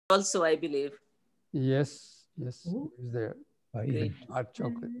also, I believe. Yes, yes, Oh, it was there. Great. Hot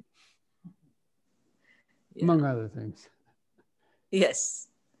chocolate, Yeah. among other things. Yes.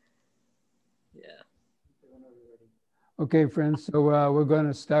 Yeah. Okay, friends, so we're going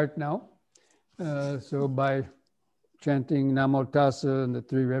to start now. So by chanting Namo Tassa and the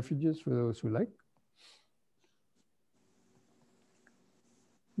three refuges for those who like.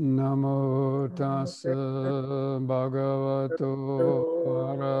 Namo Tassa Bhagavato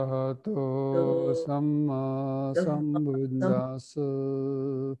Arahato Samma Sambuddhassa.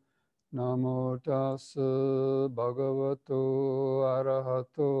 Namo Tassa Bhagavato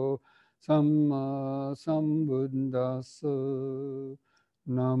Arahato Samma Sambuddhassa.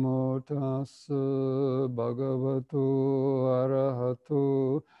 Namo Tassa Bhagavato Arahato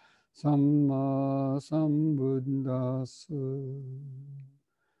Samma Sambuddhassa.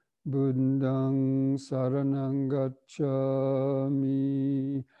 Buddhang saranang gacchami,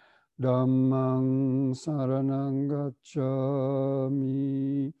 Dhammang saranang gacchami,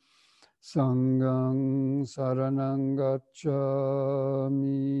 Sanghang saranang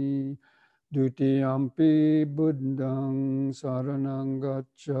gacchami, Dutiyampi Buddhang saranang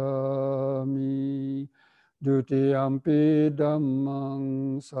gacchami, Dutiyampi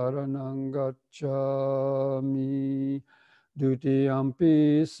Dhammang saranang gacchami,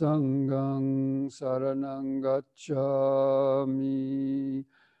 Dutiyampi Sanghang saranang gacchami,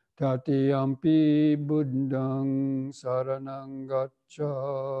 Tatiyampi Buddhang saranang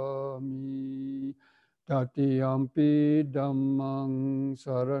gacchami, Tatiyampi Dhammang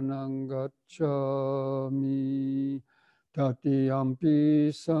saranang gacchami,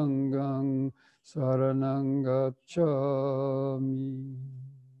 Tatiyampi Sanghang saranang gacchami.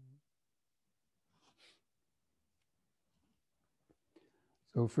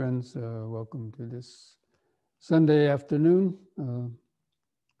 So friends, welcome to this Sunday afternoon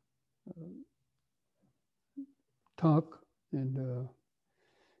talk and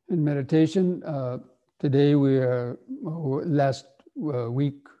meditation. Today we are, last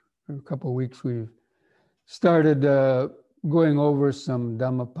week, or a couple of weeks, we've started going over some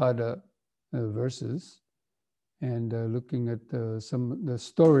Dhammapada verses and looking at some of the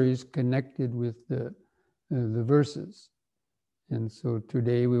stories connected with the verses. And so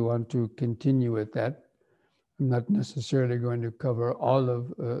today we want to continue with that. I'm not necessarily going to cover all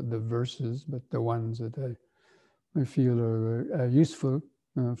of the verses, but the ones that I feel are useful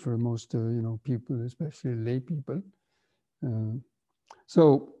for most people, especially lay people.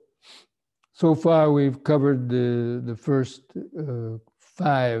 So far we've covered the first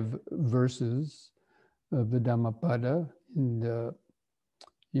 5 verses of the Dhammapada in the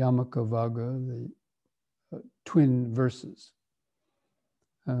Yamaka Vaga, the twin verses.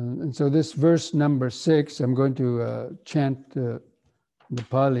 And so this verse number 6, I'm going to chant the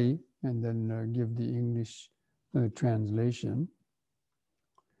Pali and then give the English translation.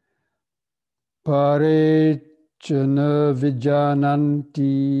 Parechana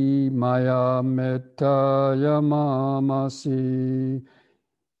vijananti maya metaya mamasi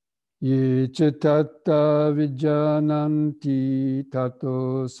ye chitata vijananti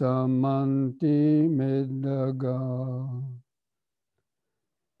tato samanti medaga.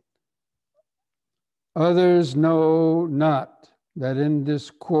 Others know not that in this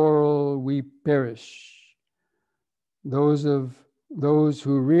quarrel we perish. Those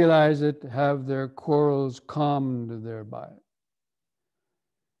who realize it have their quarrels calmed thereby.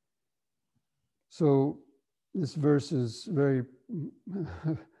 So this verse is very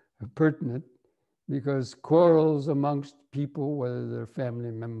pertinent because quarrels amongst people, whether they're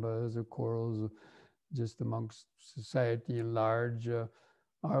family members or quarrels just amongst society at large,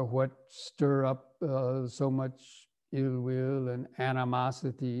 are what stir up so much ill will and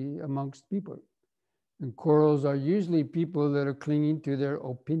animosity amongst people. And quarrels are usually people that are clinging to their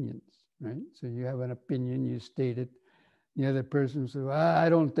opinions, right? So you have an opinion, you state it, the other person says, well, I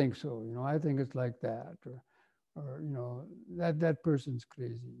don't think so, I think it's like that, or that person's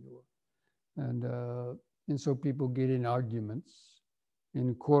crazy. And so people get in arguments,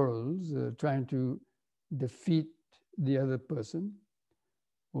 in quarrels, trying to defeat the other person,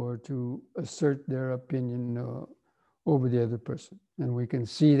 or to assert their opinion over the other person. And we can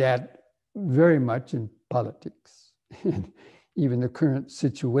see that very much in politics, even the current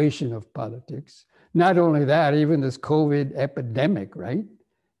situation of politics. Not only that, even this COVID epidemic, right?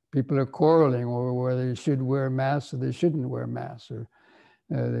 People are quarreling over whether they should wear masks or they shouldn't wear masks, or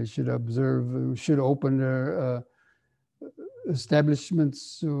they should should open their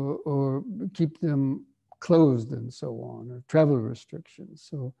establishments or keep them closed and so on, or travel restrictions.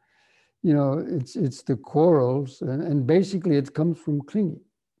 So, it's the quarrels, and basically it comes from clinging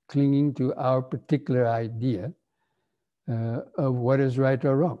clinging to our particular idea of what is right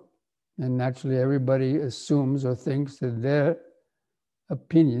or wrong. And naturally, everybody assumes or thinks that their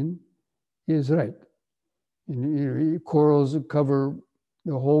opinion is right. And quarrels cover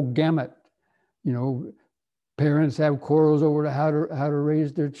the whole gamut. Parents have quarrels over how to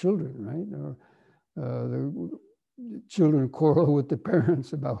raise their children, right? Or the children quarrel with the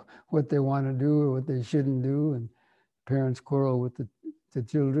parents about what they want to do or what they shouldn't do, and parents quarrel with the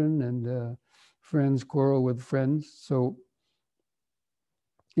children, and friends quarrel with friends. So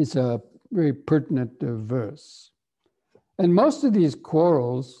it's a very pertinent verse. And most of these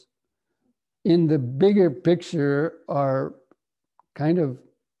quarrels in the bigger picture are kind of,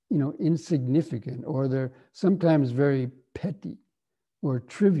 insignificant, or they're sometimes very petty or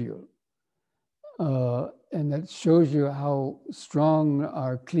trivial. And that shows you how strong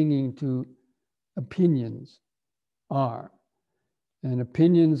our clinging to opinions are. And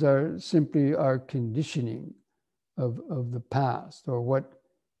opinions are simply our conditioning of the past, or what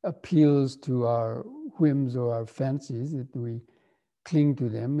appeals to our whims or our fancies, that we cling to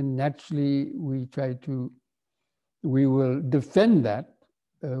them. And naturally, we will defend that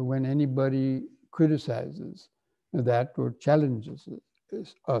when anybody criticizes that or challenges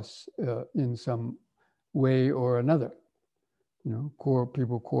us in some way or another.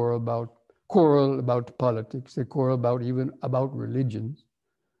 People quarrel about politics. They quarrel even about religions.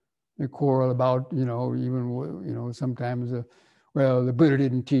 They quarrel about, even, sometimes, well, the Buddha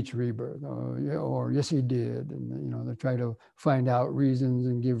didn't teach rebirth, or yes, he did. And, they try to find out reasons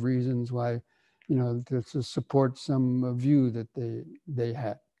and give reasons why, to support some view that they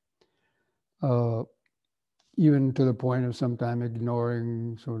had. Even to the point of sometimes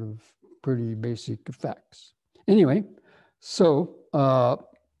ignoring sort of pretty basic facts. Anyway, so,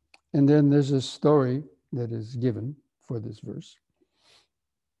 and then there's a story that is given for this verse.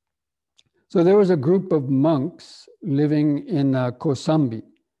 So there was a group of monks living in Kosambi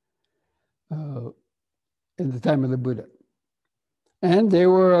in the time of the Buddha. And they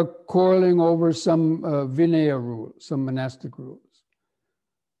were quarreling over some Vinaya rules, some monastic rules.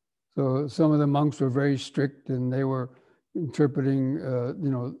 So some of the monks were very strict, and they were interpreting,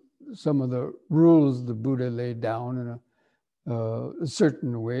 some of the rules the Buddha laid down in a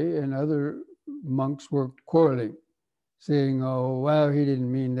certain way, and other monks were quarreling, saying, "Oh, well, he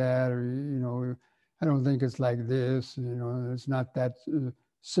didn't mean that," or "I don't think it's like this. It's not that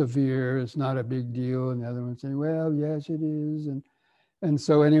severe. It's not a big deal." And the other one saying, "Well, yes, it is." And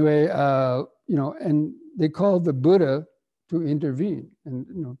so anyway, and they called the Buddha to intervene and,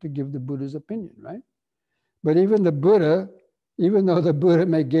 to give the Buddha's opinion, right? But even the Buddha, even though the Buddha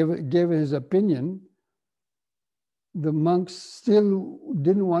may give his opinion, the monks still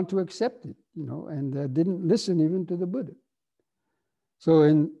didn't want to accept it, and didn't listen even to the Buddha. So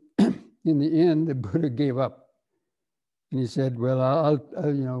in the end, the Buddha gave up, and he said, "Well, I'll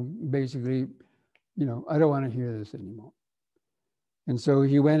basically, I don't want to hear this anymore." And so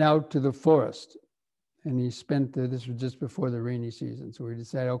he went out to the forest. And he spent, this was just before the rainy season. So he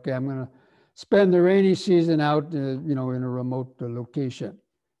decided, okay, I'm going to spend the rainy season out, in a remote location.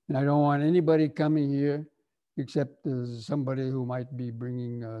 And I don't want anybody coming here except somebody who might be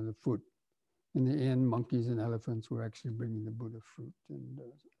bringing the food. In the end, monkeys and elephants were actually bringing the Buddha fruit and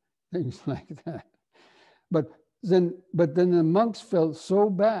things like that. But then the monks felt so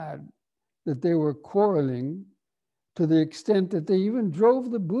bad that they were quarreling to the extent that they even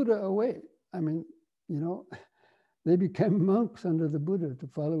drove the Buddha away. I mean, they became monks under the Buddha to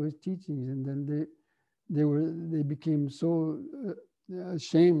follow his teachings, and then they became so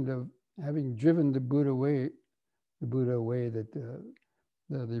ashamed of having driven the Buddha away that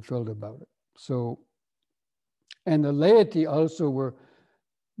they felt about it. So, and the laity also were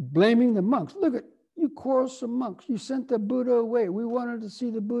blaming the monks. Look at you, quarrelsome monks! You sent the Buddha away. We wanted to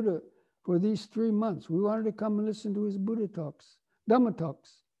see the Buddha for these 3 months. We wanted to come and listen to his Buddha talks, Dhamma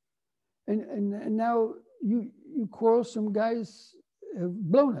talks. And now you quarrelsome guys have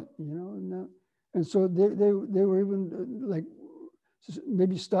blown it, and so they were even like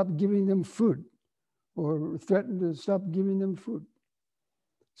maybe stop giving them food, or threatened to stop giving them food.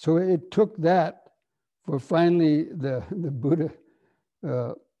 So it took that for finally the Buddha,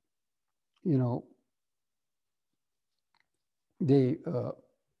 they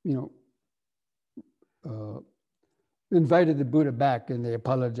invited the Buddha back, and they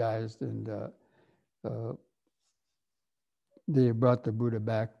apologized, and they brought the Buddha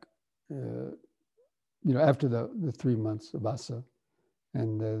back, after the 3 months of Vasa,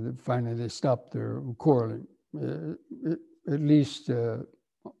 and finally they stopped their quarreling, at least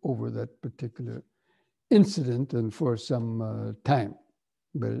over that particular incident, and for some time.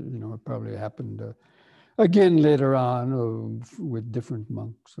 but it probably happened again later on, or with different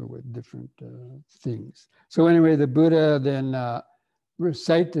monks or with different things. So anyway, the Buddha then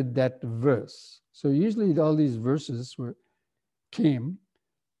recited that verse. So usually all these verses came,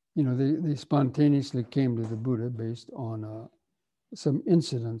 they spontaneously came to the Buddha based on some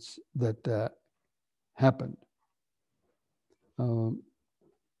incidents that happened.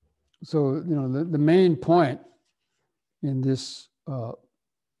 So the main point in this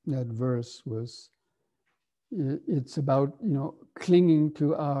that verse was, it's about clinging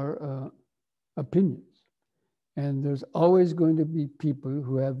to our opinions, and there's always going to be people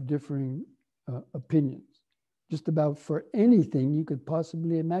who have differing opinions, just about for anything you could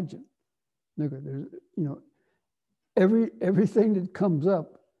possibly imagine. Look, there's everything that comes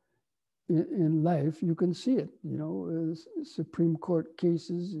up in life, you can see it. Supreme Court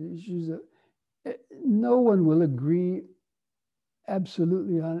cases, issues. No one will agree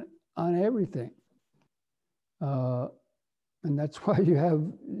absolutely on everything. And that's why you have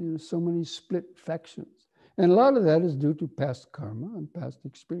so many split factions. And a lot of that is due to past karma and past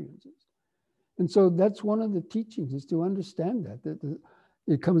experiences. And so that's one of the teachings, is to understand that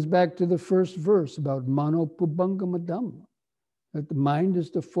it comes back to the first verse about mano pubbangama dhamma, that the mind is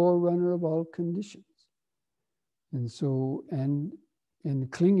the forerunner of all conditions. And so, and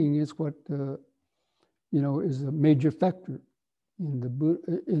clinging is what, is a major factor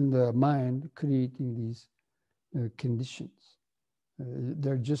in the mind creating these conditions.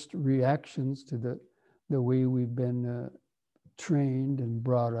 They're just reactions to the way we've been trained and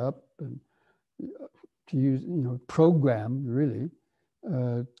brought up, and to use, programmed really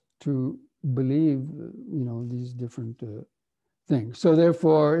to believe, these different things. So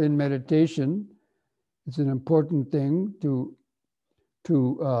therefore, in meditation, it's an important thing to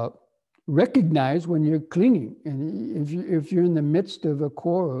recognize when you're clinging. And if you're in the midst of a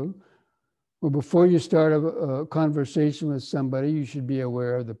quarrel, or before you start a conversation with somebody, you should be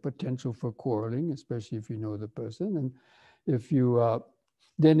aware of the potential for quarreling, especially if you know the person. And if you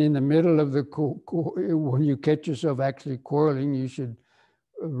then in the middle of when you catch yourself actually quarreling, you should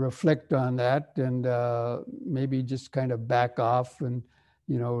reflect on that and maybe just kind of back off and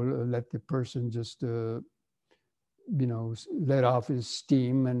let the person just let off his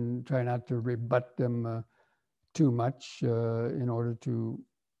steam and try not to rebut them too much in order to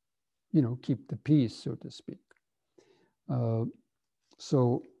keep the peace, so to speak.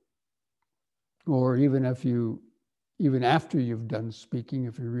 Or even after you've done speaking,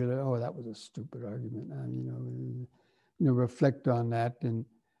 if you realize, oh, that was a stupid argument, and reflect on that and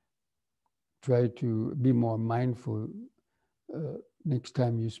try to be more mindful next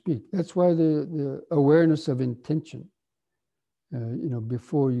time you speak. That's why the awareness of intention,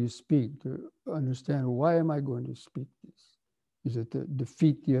 before you speak, to understand, why am I going to speak this? Is it to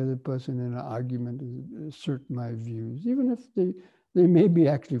defeat the other person in an argument, assert my views, even if they may be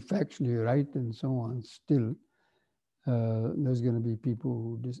actually factually right and so on, still there's going to be people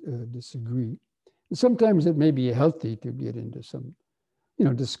who disagree. And sometimes it may be healthy to get into some,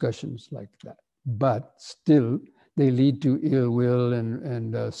 discussions like that, but still they lead to ill will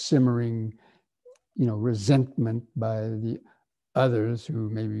and simmering, resentment by the others who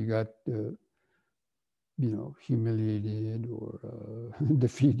maybe got humiliated or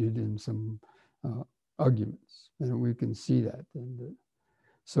defeated in some arguments, and we can see that. And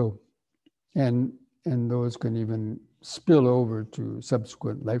and those can even spill over to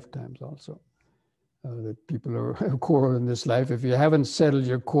subsequent lifetimes also. That people are quarrel in this life. If you haven't settled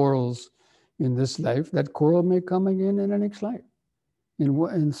your quarrels in this life, that quarrel may come again in the next life,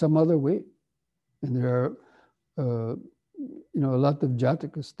 in some other way. And there are, a lot of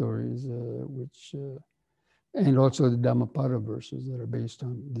Jataka stories, which and also the Dhammapada verses that are based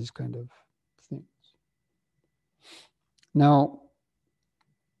on these kind of things. Now,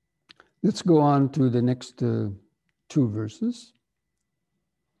 let's go on to the next two verses.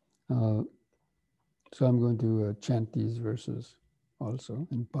 So I'm going to chant these verses also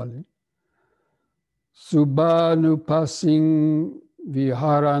in Pali. Subhanupasing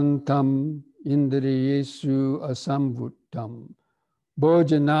viharantam indriyesu asamvuttam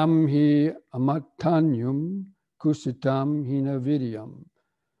bhojanam hi amattanyum kusitam hinaviryam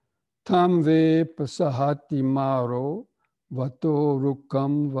tam ve pasahati maro vato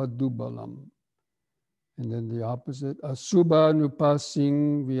rukam vadubalam. And then the opposite,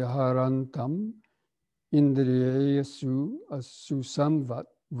 asubhanupasing viharantam indriyesu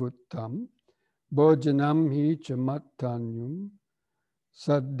asusamvuttam bhojanam hi chamattanyum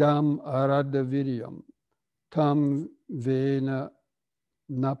saddam aradaviryam tam vena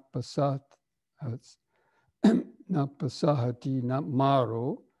napasat na pasahati na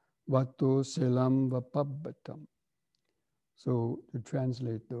maro vato selam vapabbatam. So to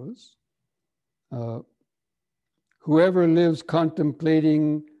translate those, uh, whoever lives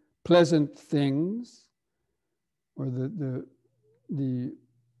contemplating pleasant things, or the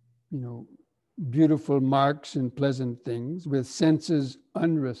beautiful marks and pleasant things, with senses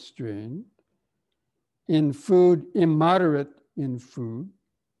unrestrained, in food, immoderate in food,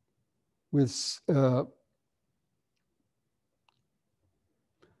 with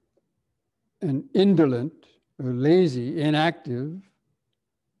and indolent, or lazy, inactive,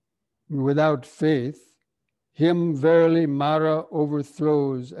 without faith, him verily Mara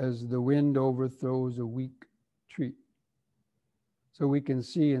overthrows as the wind overthrows a weak tree. So we can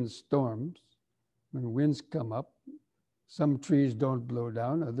see in storms, when winds come up, some trees don't blow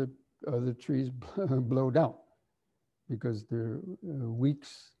down, other trees blow down because their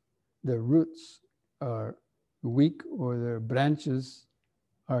their roots are weak, or their branches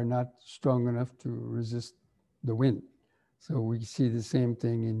are not strong enough to resist the wind. So we see the same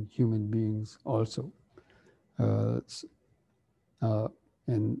thing in human beings also. And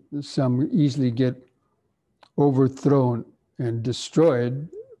some easily get overthrown and destroyed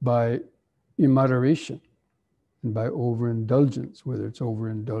by immoderation and by overindulgence, whether it's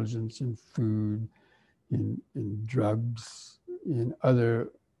overindulgence in food, in drugs, in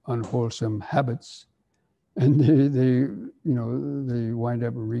other unwholesome habits. And they wind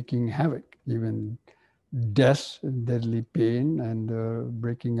up wreaking havoc, even death and deadly pain, and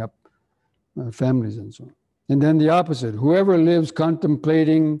breaking up families and so on. And then the opposite, whoever lives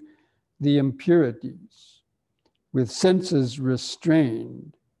contemplating the impurities, with senses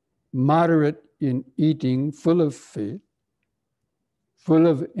restrained, moderate in eating, full of faith, full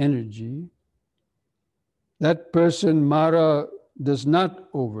of energy, that person Mara does not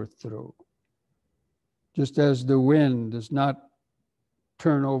overthrow, just as the wind does not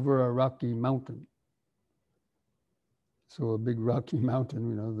turn over a rocky mountain. So a big rocky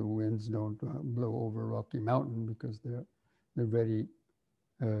mountain, the winds don't blow over Rocky Mountain because they're very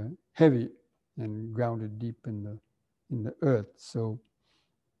heavy and grounded deep in the earth. So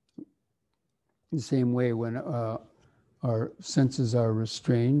the same way, when our senses are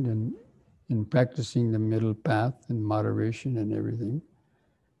restrained and in practicing the middle path and moderation and everything,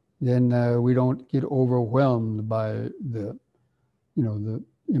 then we don't get overwhelmed by the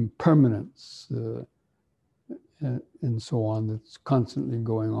impermanence and so on that's constantly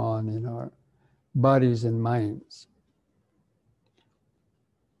going on in our bodies and minds.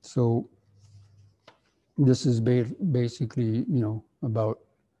 So this is basically, about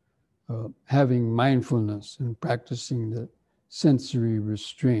having mindfulness and practicing the sensory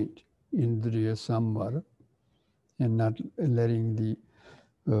restraint, indriya samvara, and not letting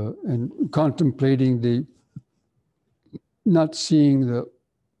and contemplating not seeing the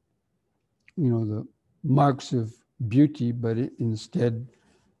marks of beauty, but instead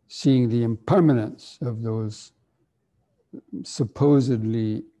seeing the impermanence of those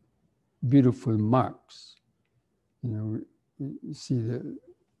supposedly beautiful marks. You see the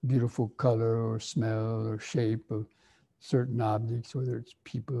beautiful color or smell or shape of certain objects, whether it's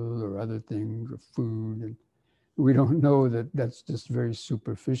people or other things or food. And we don't know that that's just very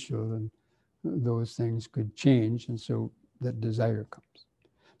superficial, and those things could change. And so that desire comes.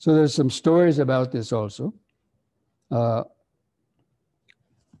 So there's some stories about this also. So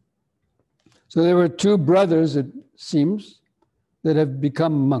there were two brothers, it seems, that have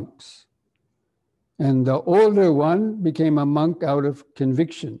become monks. And the older one became a monk out of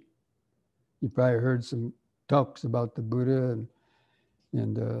conviction. You probably heard some talks about the Buddha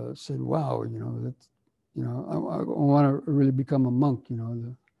and said, wow, that's, I want to really become a monk,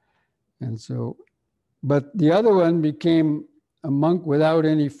 And so, but the other one became a monk without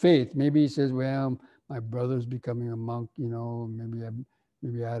any faith. Maybe he says, well, my brother's becoming a monk, maybe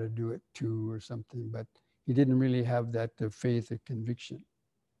I ought to do it too or something. But he didn't really have that faith or conviction.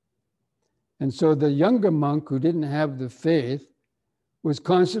 And so the younger monk, who didn't have the faith, was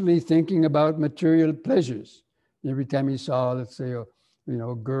constantly thinking about material pleasures. Every time he saw, let's say, a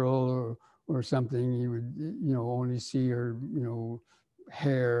girl or something, he would, only see her,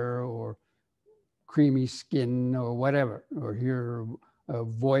 hair or creamy skin or whatever, or hear a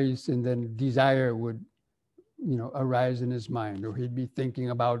voice, and then desire would, arise in his mind, or he'd be thinking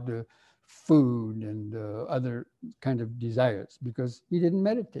about the food and other kind of desires, because he didn't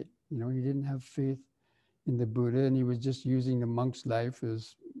meditate. He didn't have faith in the Buddha, and he was just using the monk's life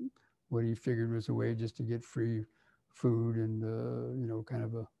as what he figured was a way just to get free food and kind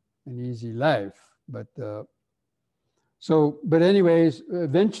of an easy life. But So, but anyways,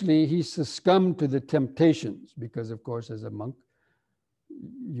 eventually he succumbed to the temptations because, of course, as a monk,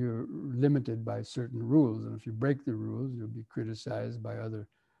 you're limited by certain rules. And if you break the rules, you'll be criticized by other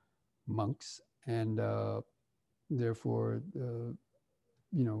monks. And therefore,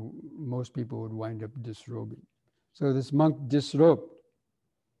 most people would wind up disrobing. So this monk disrobed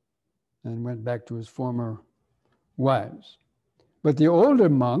and went back to his former wives. But the older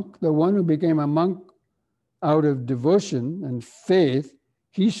monk, the one who became a monk out of devotion and faith,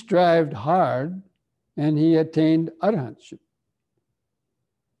 he strived hard and he attained arhatship.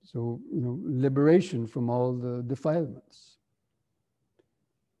 So, liberation from all the defilements.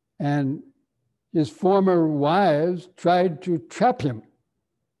 And his former wives tried to trap him.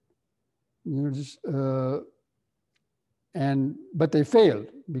 But they failed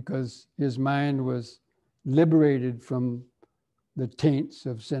because his mind was liberated from the taints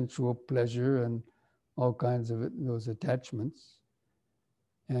of sensual pleasure and all kinds of those attachments.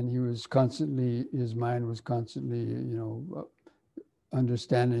 And his mind was constantly,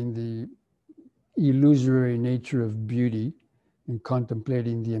 understanding the illusory nature of beauty and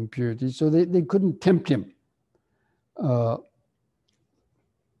contemplating the impurity. So they couldn't tempt him. And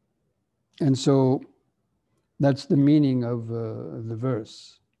so that's the meaning of the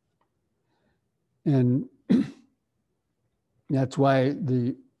verse. And that's why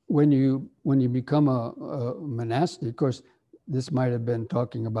when you become a monastic, of course, this might have been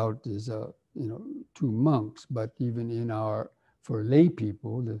talking about is two monks, but even for lay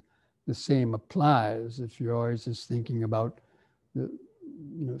people, the same applies. If you're always just thinking about the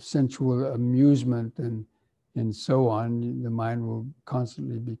sensual amusement and so on, the mind will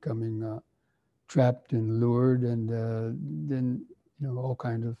constantly becoming trapped and lured, and then all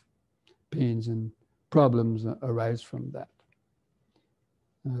kinds of pains and problems arise from that.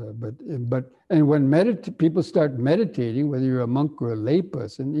 And when people start meditating, whether you're a monk or a lay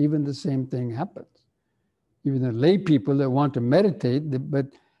person, even the same thing happens. Even the lay people that want to meditate, but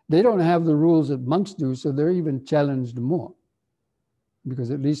they don't have the rules that monks do, so they're even challenged more.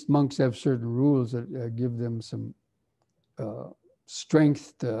 Because at least monks have certain rules that give them some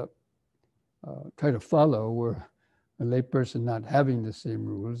strength to try to follow, where a lay person not having the same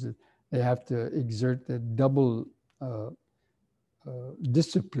rules, they have to exert that double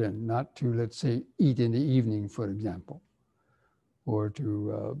discipline, not to, let's say, eat in the evening, for example, or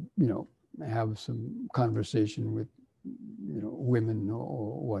to, have some conversation with, women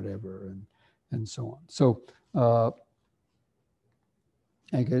or whatever, and so on. So,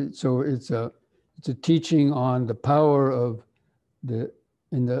 so it's a teaching on the power of the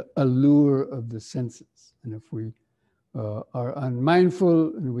allure of the senses, and if we are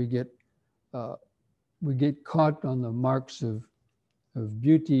unmindful and we get caught on the marks of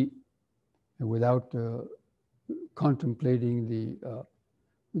beauty and without contemplating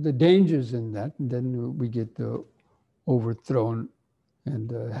the dangers in that, and then we get overthrown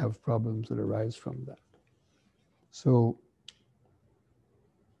and have problems that arise from that. So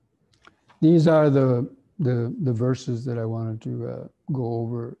these are the verses that I wanted to go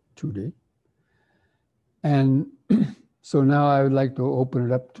over today. And so now I would like to open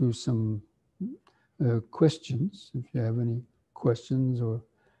it up to some questions. If you have any questions or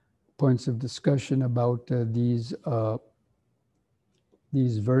points of discussion about these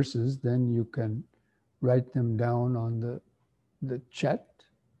verses, then you can write them down on the chat,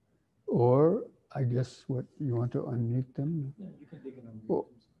 or I guess what you want to unmute them. Yeah, you can take an unmute.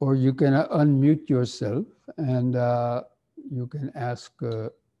 Or you can unmute yourself and you can ask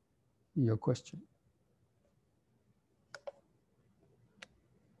your question.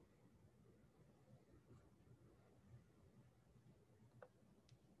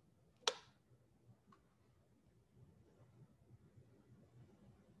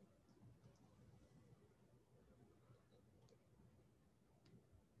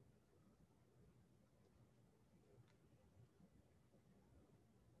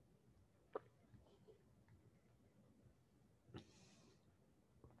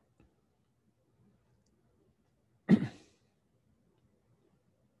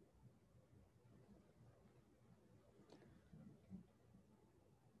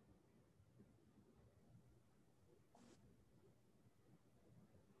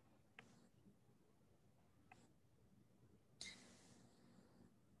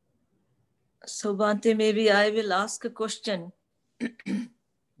 So, Bhante, maybe I will ask a question.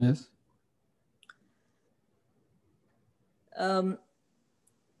 Yes.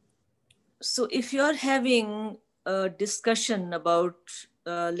 So if you're having a discussion about,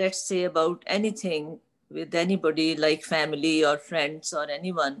 let's say, about anything with anybody, like family or friends or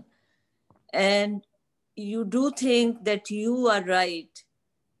anyone, and you do think that you are right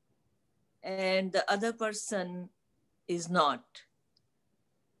and the other person is not.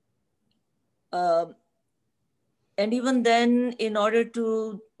 Um, and even then, in order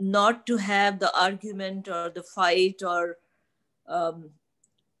to not to have the argument or the fight or um,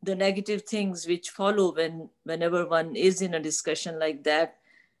 the negative things which follow whenever one is in a discussion like that,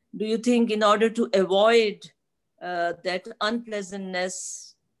 do you think in order to avoid that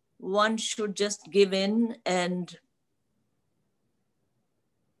unpleasantness, one should just give in and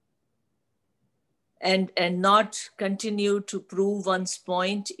not continue to prove one's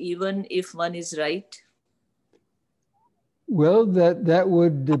point even if one is right? Well, that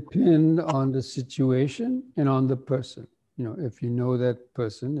would depend on the situation and on the person. You know, if you know that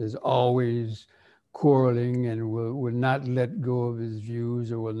person is always quarreling and will not let go of his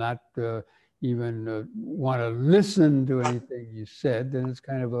views or will not even want to listen to anything you said, then it's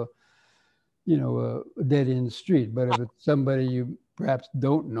kind of a, you know, a dead end street. But if it's somebody you perhaps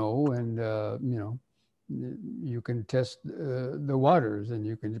don't know and, you know, you can test the waters and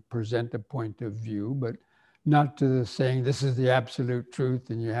you can present a point of view, but not to the saying this is the absolute truth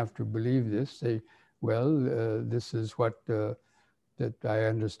and you have to believe this. Say, well, this is what that I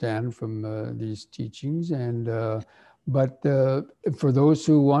understand from these teachings, and but for those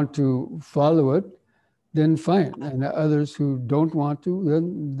who want to follow it, then fine, and others who don't want to,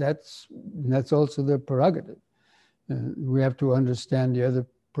 then that's also their prerogative. We have to understand the other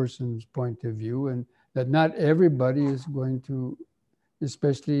person's point of view, and that not everybody is going to,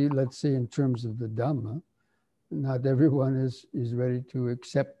 especially let's say in terms of the Dhamma, not everyone is ready to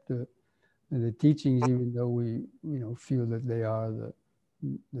accept the teachings, even though we, you know, feel that they are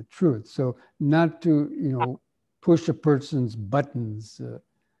the truth. So not to, you know, push a person's buttons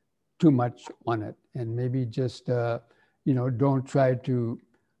too much on it, and maybe just you know, don't try to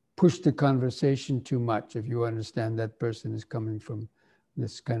push the conversation too much. If you understand that person is coming from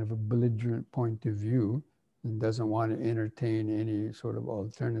this kind of a belligerent point of view and doesn't want to entertain any sort of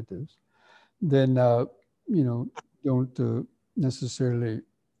alternatives, then you know, don't necessarily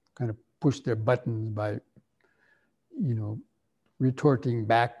kind of push their buttons by, you know, retorting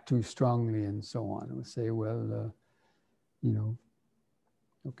back too strongly and so on. And say, well, you know,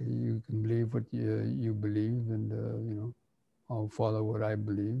 okay, you can believe what you believe, and you know, I'll follow what I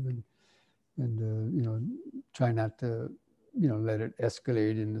believe, and you know, try not to, you know, let it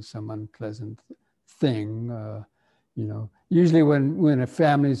escalate into some unpleasant thing. You know, usually when a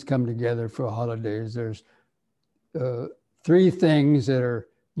families come together for holidays, there's three things that are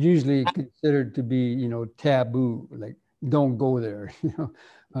usually considered to be, you know, taboo, like don't go there. You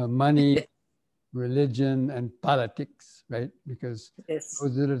know, money, religion, and politics, right? Because Yes.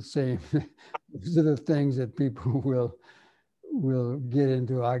 those are the same. Those are the things that people will get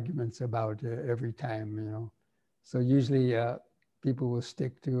into arguments about every time, you know. So usually people will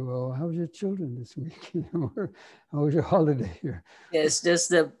stick to, oh, how's your children this week? You know, or how was your holiday here? Yes, just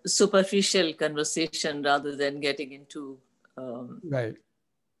the superficial conversation rather than getting into, Right.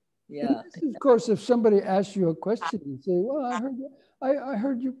 And yeah. this is, of course, if somebody asks you a question and say, well, I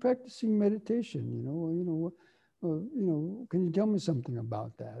heard you practicing meditation, you know, can you tell me something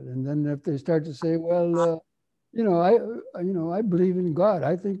about that? And then if they start to say, well, you know, I believe in God.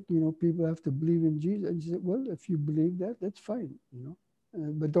 I think, you know, people have to believe in Jesus. And you say, well, if you believe that, that's fine, you know.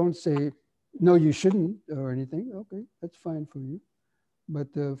 But don't say, no, you shouldn't or anything. Okay, that's fine for you. But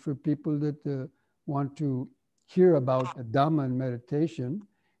for people that want to hear about the Dhamma and meditation,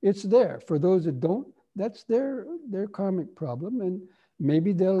 it's there. For those that don't, that's their karmic problem, and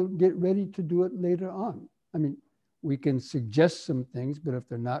maybe they'll get ready to do it later on. I mean, we can suggest some things, but if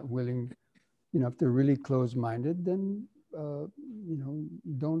they're not willing, you know, if they're really closed-minded, then you know,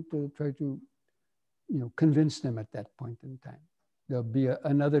 don't try to, you know, convince them at that point in time. There'll be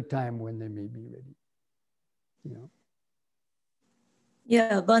another time when they may be ready, you know.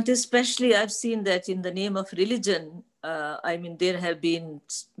 Yeah, but especially I've seen that in the name of religion, I mean, there have been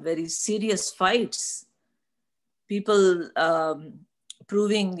very serious fights. People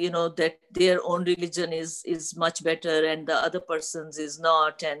proving, you know, that their own religion is much better and the other person's is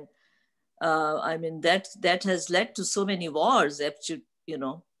not, and I mean that has led to so many wars. Actually, you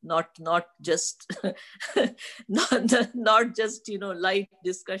know, not just not just, you know, light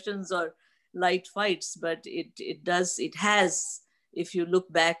discussions or light fights, but it has. If you look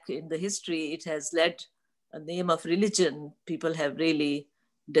back in the history, it has led a name of religion. People have really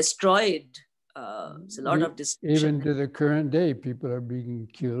destroyed. It's a lot of Even destruction. to the current day, people are being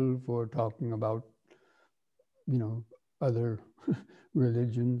killed for talking about, you know, other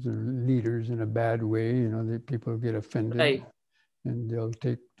religions or leaders in a bad way. You know, that people get offended Right. and they'll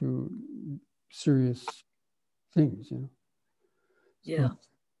take to serious things, you know. Yeah. So,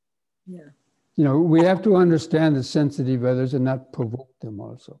 Yeah. you know, we have to understand the sensitive others and not provoke them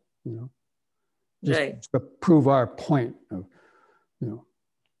also, you know. Just Right. to prove our point of, you know,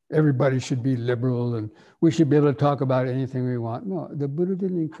 everybody should be liberal and we should be able to talk about anything we want. No, the Buddha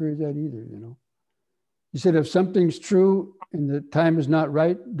didn't encourage that either, you know. He said, if something's true and the time is not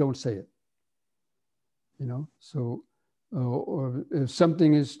right, don't say it. You know, so, or if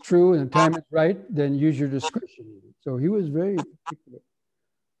something is true and the time is right, then use your discretion. So he was very particular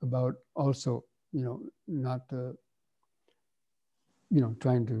about also, you know, not, you know,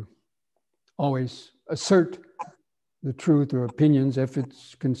 trying to always assert the truth or opinions if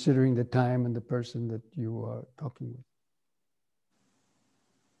it's considering the time and the person that you are talking with.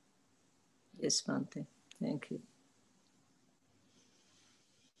 Yes, Bhante. Thank you.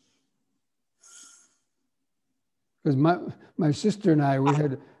 Because my sister and I,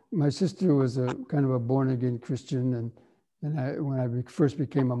 my sister was a kind of a born again Christian, and when I first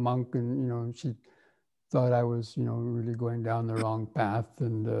became a monk, and you know, she thought I was, you know, really going down the wrong path,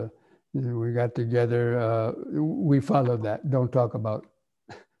 and we got together. We followed that. Don't talk about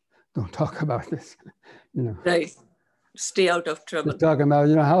this, you know. Right. Stay out of trouble. Just talking about,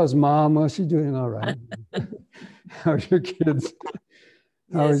 you know, how's mom? Well, she's doing all right. How's your kids?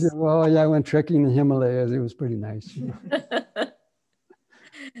 Yes. Well, yeah, I went trekking in the Himalayas. It was pretty nice. You know?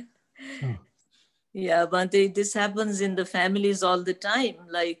 So. Yeah, Bhante, this happens in the families all the time.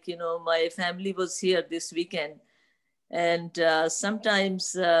 Like, you know, my family was here this weekend, and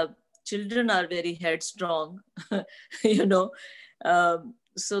sometimes children are very headstrong, you know.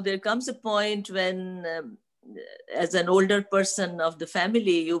 So there comes a point when, as an older person of the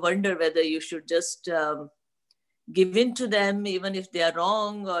family, you wonder whether you should just give in to them, even if they are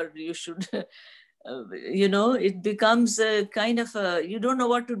wrong, or you should, you know, it becomes a kind of you don't know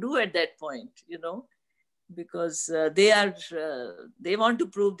what to do at that point, you know, because they want to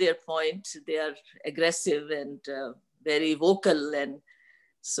prove their point. They are aggressive and very vocal. And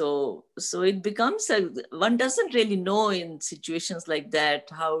so it becomes one doesn't really know in situations like that,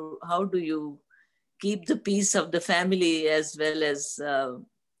 how do you keep the peace of the family as well as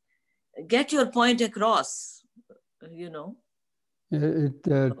get your point across, you know. It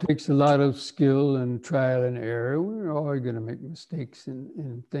takes a lot of skill and trial and error. We're always going to make mistakes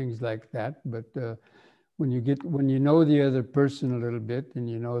in things like that. But when you know the other person a little bit, and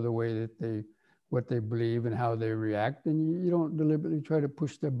you know the way that what they believe and how they react, then you don't deliberately try to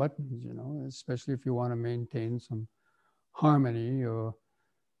push their buttons, you know, especially if you want to maintain some harmony, or,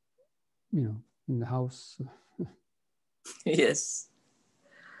 you know, in the house. Yes.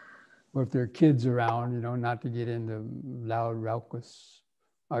 Or if there are kids around, you know, not to get into loud, raucous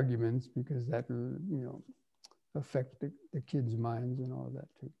arguments, because that will, you know, affect the kids' minds and all that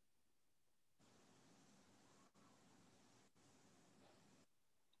too.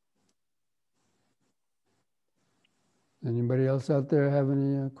 Anybody else out there have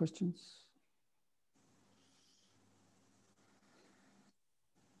any questions?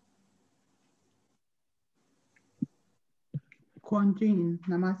 Quanjin,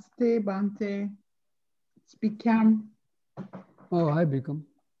 namaste, Bhante. It's Bikram. Oh, hi, Bikram.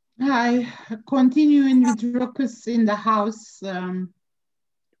 Hi, continuing with ruckus in the house, the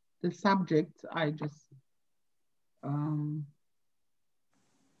subject, I just,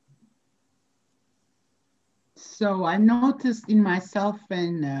 so I noticed in myself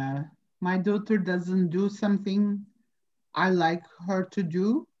when my daughter doesn't do something I like her to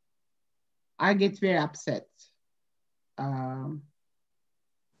do, I get very upset.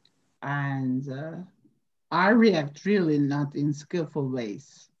 And I react really not in skillful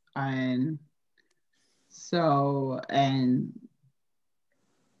ways. And so, and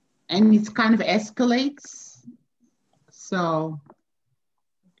it kind of escalates. So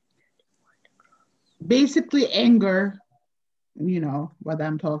basically anger, you know, what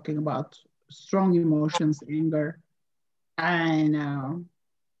I'm talking about, strong emotions, anger. And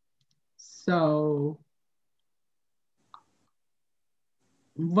so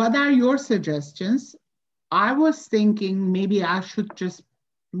what are your suggestions? I was thinking maybe I should just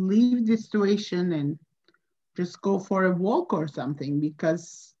leave the situation and just go for a walk or something,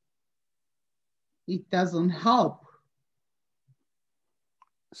 because it doesn't help.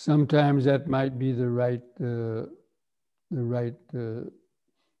 Sometimes that might be the right you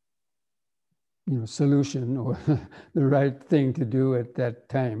know, solution, or the right thing to do at that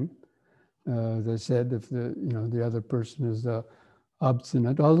time. As I said, if the other person is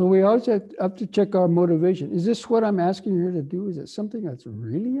obstinate, although we also have to check our motivation. Is this what I'm asking her to do? Is it something that's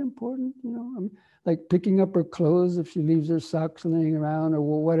really important? You know, like picking up her clothes if she leaves her socks laying around, or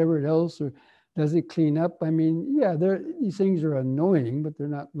whatever else, or Does it clean up? I mean, yeah, these things are annoying, but they're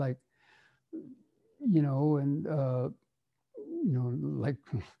not like, like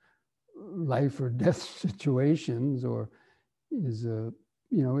life or death situations, or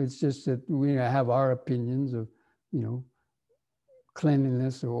it's just that we have our opinions of,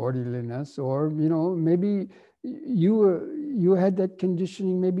 cleanliness or orderliness, or, maybe you had that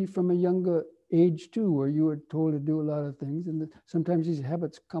conditioning maybe from a younger age too, where you were told to do a lot of things, and sometimes these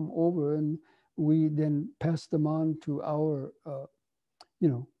habits come over and we then pass them on to our,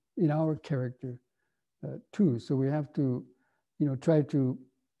 in our character too. So we have to, try to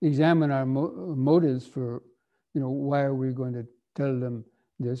examine our motives for, why are we going to tell them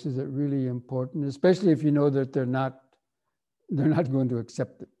this? Is it really important? Especially if you know that they're not going to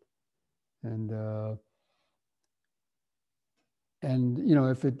accept it. And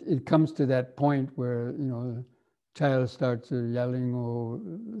if it comes to that point where, a child starts yelling or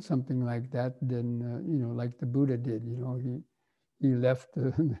something like that, then, like the Buddha did, he left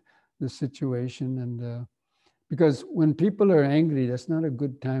the situation. And because when people are angry, that's not a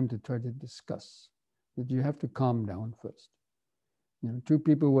good time to try to discuss. That you have to calm down first. Two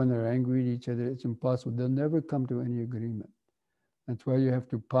people, when they're angry at each other, it's impossible. They'll never come to any agreement. That's why you have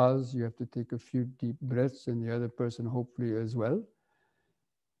to pause. You have to take a few deep breaths, and the other person hopefully as well,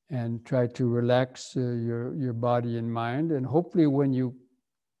 and try to relax your body and mind. And hopefully when you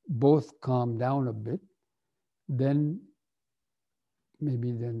both calm down a bit, then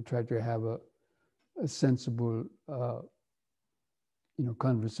maybe then try to have a sensible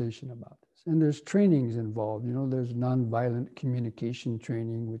conversation about this. And there's trainings involved. There's nonviolent communication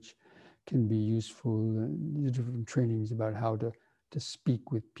training, which can be useful. There's different trainings about how to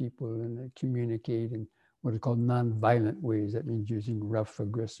speak with people and communicate in what are called nonviolent ways. That means using rough,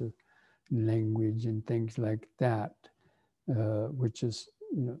 aggressive language and things like that, which is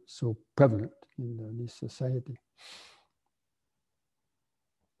so prevalent in this society.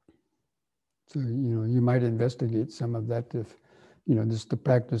 So you might investigate some of that if the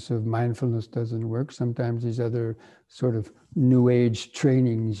practice of mindfulness doesn't work. Sometimes these other sort of new age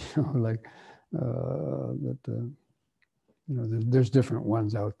trainings, like that. There's different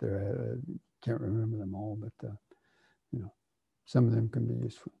ones out there. I can't remember them all, but some of them can be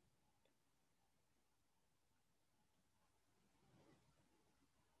useful.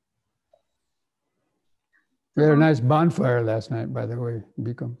 We had a nice bonfire last night, by the way,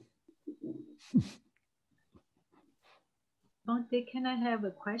 Bikram. Bhante, can I have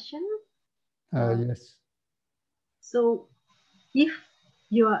a question? Yes. So if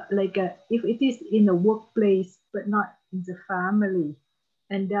you are if it is in a workplace, but not in the family,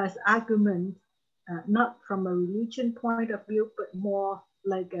 and there's argument, not from a religion point of view, but more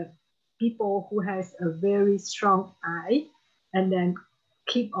like people who has a very strong eye and then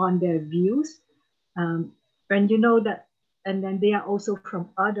keep on their views. And that, and then they are also from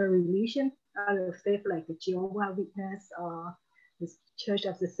other religion, other faith, like the Jehovah's Witness or the Church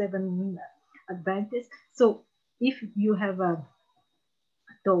of the Seven Adventists. So if you have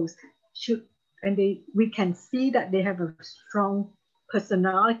those we can see that they have a strong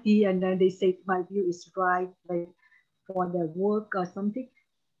personality, and then they say my view is right, like for their work or something,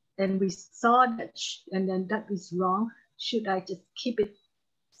 and we saw that and then that is wrong. Should I just keep it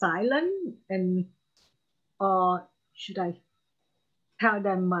silent, or should I tell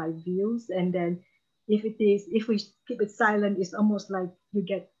them my views? And then if we keep it silent, it's almost like you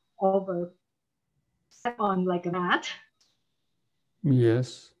get step on like a mat.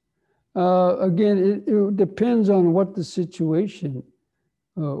 Yes. Again, it depends on what the situation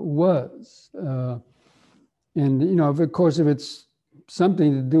was. And, of course, if it's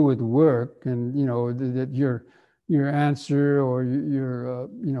something to do with work, and, that your answer or your,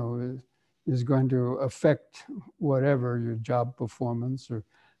 is going to affect whatever, your job performance or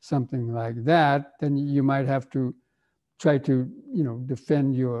something like that, then you might have to try to,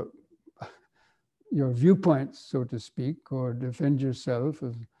 defend your viewpoints, so to speak, or defend yourself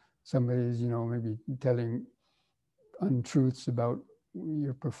if somebody's, maybe telling untruths about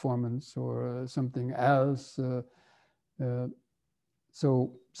your performance or something else.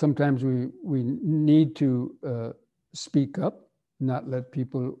 So sometimes we need to speak up, not let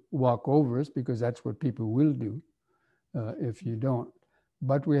people walk over us, because that's what people will do if you don't.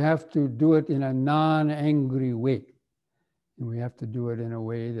 But we have to do it in a non-angry way. And we have to do it in a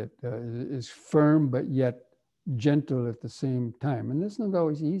way that is firm, but yet gentle at the same time. And that's not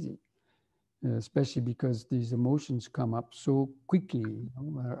always easy, especially because these emotions come up so quickly,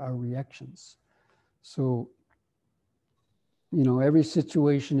 our reactions. So, every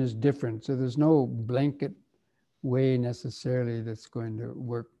situation is different. So there's no blanket way necessarily that's going to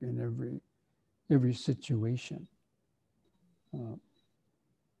work in every every situation.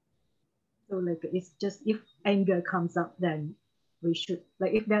 So like it's just if anger comes up, then we should,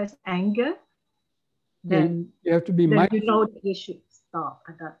 like if there's anger, then you have to be then mindful. you know that you should stop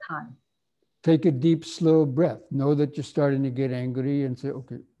at that time. Take a deep, slow breath. Know that you're starting to get angry and say,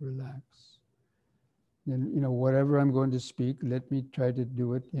 okay, relax. Then, whatever I'm going to speak, let me try to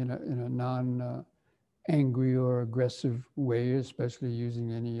do it in a non-angry or aggressive way, especially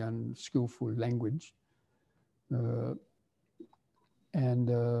using any unskillful language. And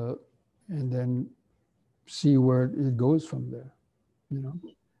then see where it goes from there,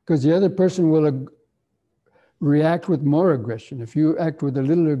 because the other person will react with more aggression. If you act with a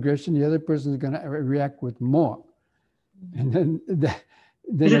little aggression, the other person is going to react with more. And then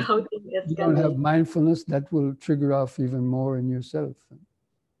if you don't have mindfulness, that will trigger off even more in yourself.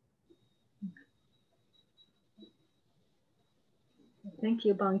 Thank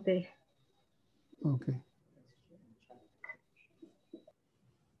you, Bhante. Okay.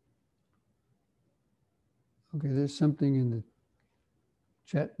 Okay, there's something in the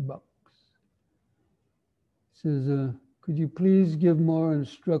chat box. It says, could you please give more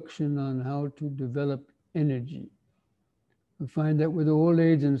instruction on how to develop energy? I find that with old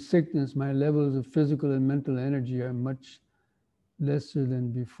age and sickness, my levels of physical and mental energy are much lesser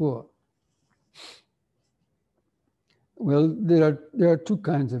than before. Well, there are two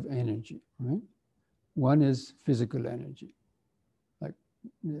kinds of energy, right? One is physical energy, like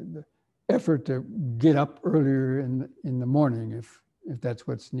the effort to get up earlier in the morning if that's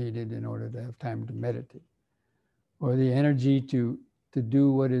what's needed in order to have time to meditate, or the energy to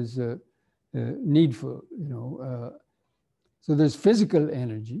do what is needful, So there's physical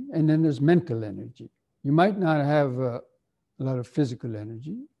energy, and then there's mental energy. You might not have a lot of physical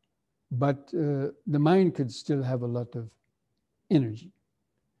energy, but the mind could still have a lot of energy.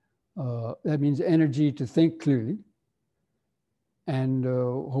 That means energy to think clearly, and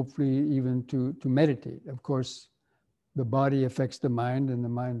hopefully even to meditate. Of course, the body affects the mind, and the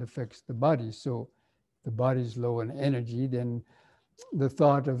mind affects the body. So if the body's low in energy, then the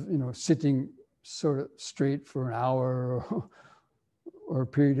thought of sitting sort of straight for an hour or a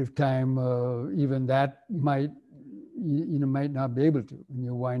period of time, even that might not be able to, and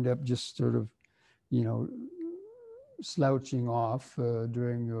you wind up just sort of slouching off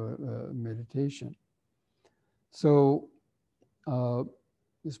during your meditation. So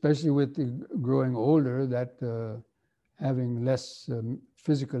especially with the growing older, that having less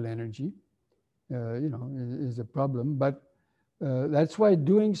physical energy is a problem. But that's why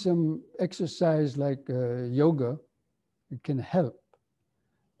doing some exercise like yoga can help,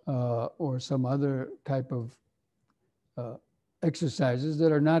 or some other type of exercises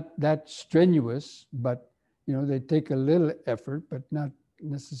that are not that strenuous, but they take a little effort, but not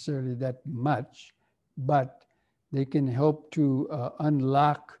necessarily that much, but they can help to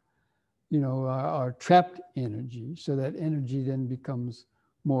unlock our trapped energy, so that energy then becomes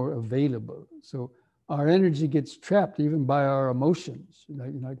more available. So our energy gets trapped even by our emotions.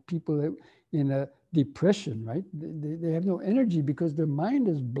 Like people in a depression, right? They have no energy because their mind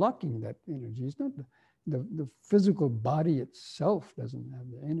is blocking that energy. It's not the physical body itself doesn't have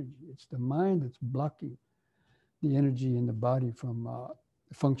the energy. It's the mind that's blocking the energy in the body from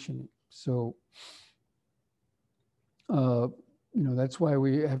functioning. So, that's why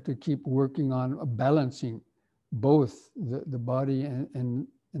we have to keep working on balancing both the body and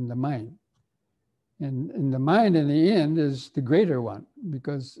the mind. And the mind in the end is the greater one,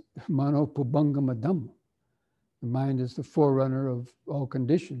 because mano pubangama dhamma. The mind is the forerunner of all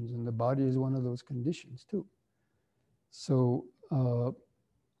conditions, and the body is one of those conditions too. So,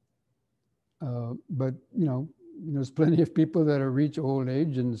 but there's plenty of people that reach old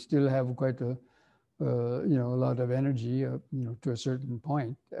age and still have quite a lot of energy, to a certain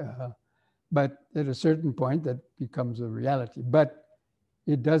point. But at a certain point, that becomes a reality. But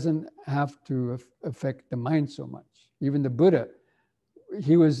it doesn't have to affect the mind so much. Even the Buddha,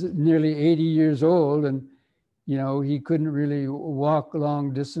 he was nearly 80 years old, and he couldn't really walk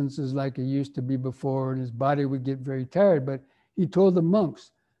long distances like he used to be before, and his body would get very tired. But he told the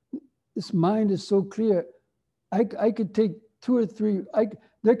monks, this mind is so clear, I could take 2 or 3,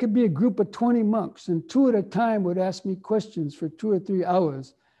 there could be a group of 20 monks, and 2 at a time would ask me questions for 2 or 3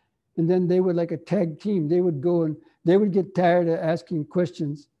 hours. And then they would, like a tag team, they would go and they would get tired of asking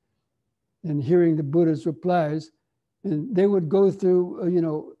questions and hearing the Buddha's replies. And they would go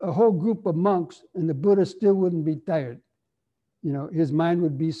through, a whole group of monks, and the Buddha still wouldn't be tired. His mind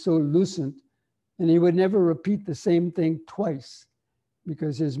would be so lucent, and he would never repeat the same thing twice,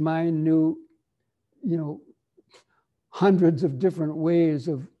 because his mind knew, hundreds of different ways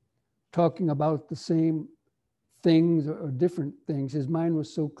of talking about the same things or different things, his mind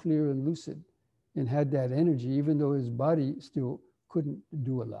was so clear and lucid and had that energy, even though his body still couldn't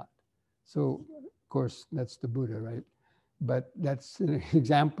do a lot. So, of course, that's the Buddha, right? But that's an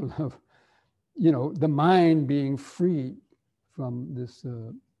example of, you know, the mind being free from this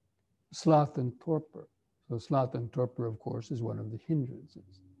sloth and torpor. So sloth and torpor, of course, is one of the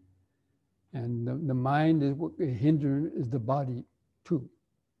hindrances. And the mind is what is the body too.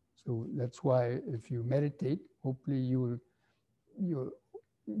 So that's why if you meditate, hopefully you'll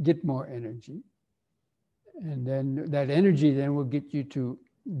get more energy. And then that energy then will get you to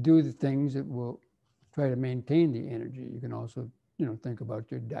do the things that will try to maintain the energy. You can also, you know, think about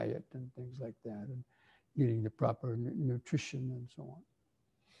your diet and things like that, and getting the proper nutrition and so on.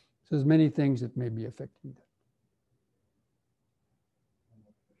 So there's many things that may be affecting that.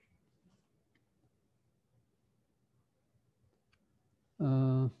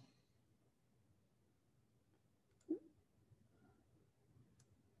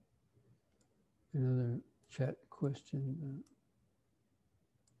 Another chat question.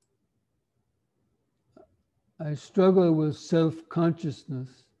 I struggle with self-consciousness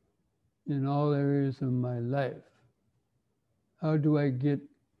in all areas of my life. How do I get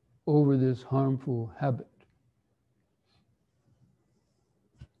over this harmful habit?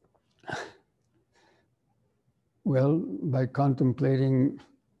 Well, by contemplating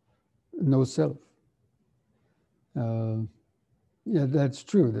no self. Yeah, that's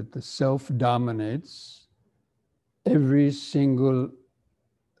true, that the self dominates every single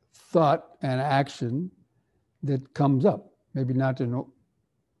thought and action that comes up. Maybe not in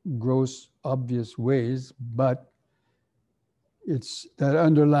gross, obvious ways, but it's that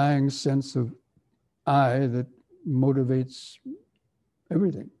underlying sense of I that motivates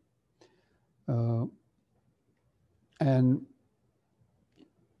everything. And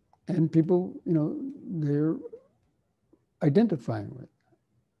people, you know, they're identifying with.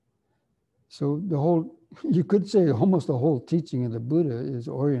 So the whole, you could say almost the whole teaching of the Buddha is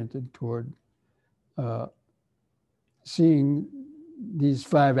oriented toward seeing these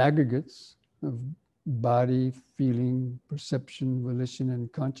five aggregates of body, feeling, perception, volition,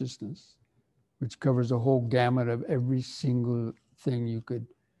 and consciousness, which covers a whole gamut of every single thing you could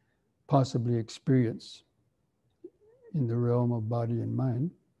possibly experience in the realm of body and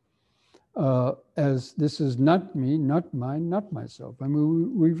mind. As this is not me, not mine, not myself. I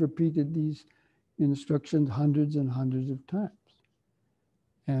mean, we've repeated these instructions hundreds and hundreds of times.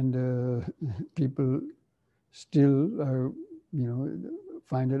 And people still are, you know,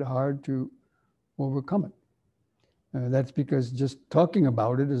 find it hard to overcome it. That's because just talking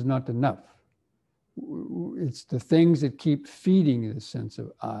about it is not enough. It's the things that keep feeding the sense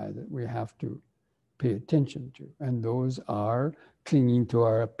of I that we have to pay attention to. And those are clinging to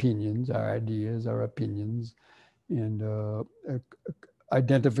our opinions, our ideas, our opinions, and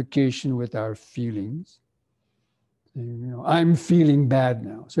identification with our feelings. You know, I'm feeling bad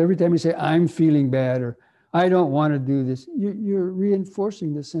now. So every time you say, I'm feeling bad, or I don't want to do this, you're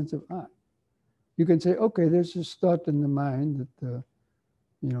reinforcing the sense of I. You can say, okay, there's this thought in the mind that,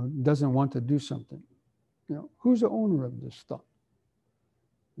 you know, doesn't want to do something. You know, who's the owner of this thought?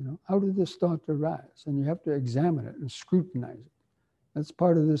 You know, how did this thought arise? And you have to examine it and scrutinize it. That's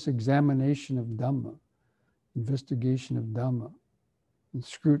part of this examination of Dhamma, investigation of Dhamma, and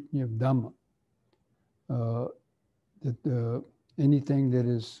scrutiny of Dhamma. That anything that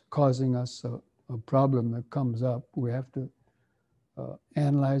is causing us a problem that comes up, we have to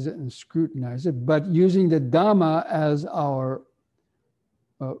analyze it and scrutinize it, but using the Dhamma as our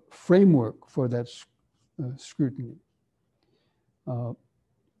framework for that scrutiny.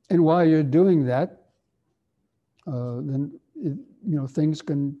 And while you're doing that, then you know, things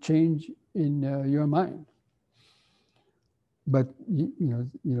can change in your mind. But you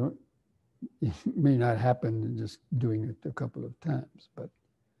know, it may not happen just doing it a couple of times.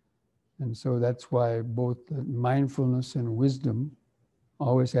 And so that's why both mindfulness and wisdom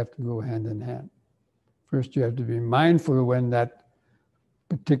always have to go hand in hand. First, you have to be mindful when that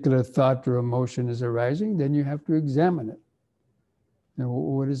particular thought or emotion is arising. Then you have to examine it. Now,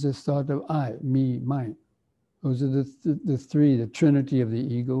 what is this thought of I, me, mine? Those are the three. The trinity of the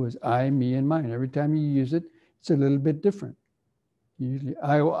ego is I, me, and mine. Every time you use it, it's a little bit different. Usually,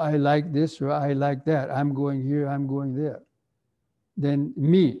 I like this or I like that. I'm going here, I'm going there. Then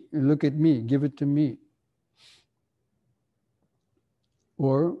me, look at me, give it to me.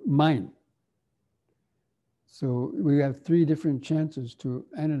 Or mine. So we have three different chances to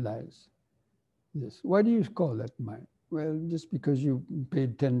analyze this. Why do you call that mine? Well, just because you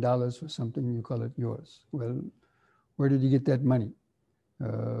paid $10 for something, you call it yours. Well, where did you get that money?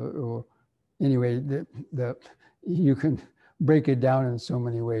 or anyway, you can break it down in so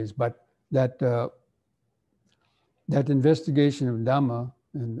many ways, but that investigation of Dhamma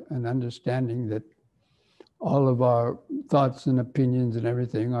and understanding that all of our thoughts and opinions and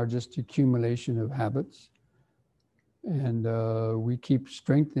everything are just accumulation of habits. And we keep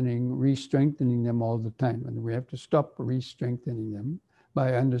re-strengthening them all the time. And we have to stop re-strengthening them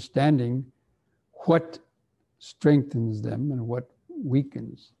by understanding what strengthens them and what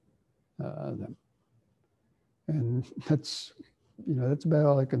weakens them. And that's about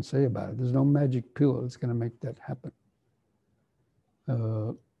all I can say about it. There's no magic pill that's going to make that happen.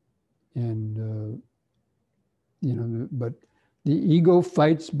 But the ego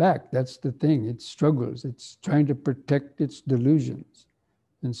fights back. That's the thing. It struggles. It's trying to protect its delusions.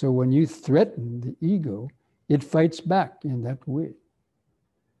 And so when you threaten the ego, it fights back in that way.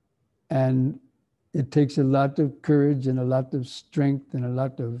 And it takes a lot of courage and a lot of strength and a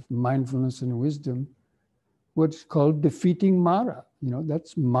lot of mindfulness and wisdom, what's called defeating Mara.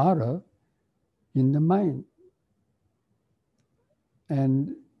 That's Mara in the mind.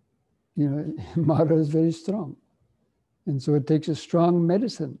 And, Mara is very strong. And so it takes a strong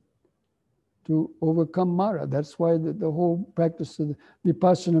medicine to overcome Mara. That's why the whole practice of the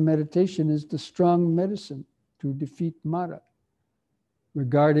Vipassana meditation is the strong medicine to defeat Mara.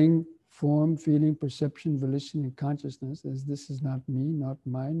 Regarding form, feeling, perception, volition, and consciousness as this is not me, not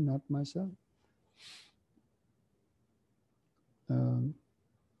mine, not myself.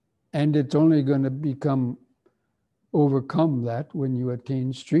 And it's only going to overcome that when you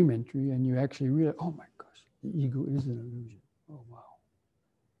attain stream entry and you actually realize, oh my gosh, the ego is an illusion. Oh wow.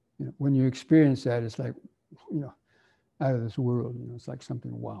 When you experience that, it's like, out of this world, it's like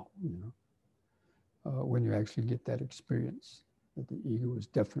something wow, when you actually get that experience that the ego is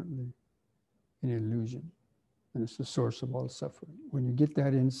definitely an illusion and it's the source of all suffering. When you get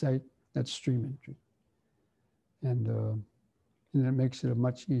that insight, that's stream entry. And it makes it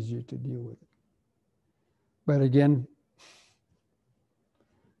much easier to deal with it. But again,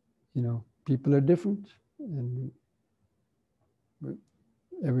 people are different, and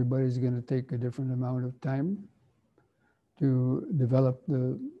everybody's going to take a different amount of time to develop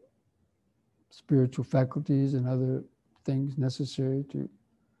the spiritual faculties and other things necessary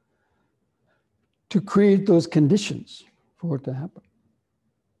to create those conditions for it to happen.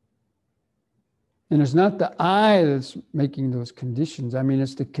 And it's not the I that's making those conditions. I mean,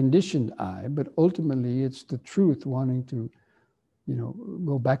 it's the conditioned I, but ultimately it's the truth wanting to,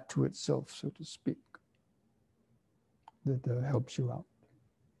 go back to itself, so to speak, that helps you out.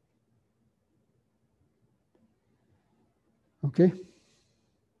 Okay?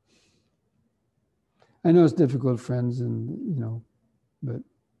 I know it's difficult, friends, and, but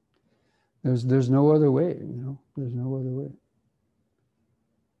there's no other way, there's no other way.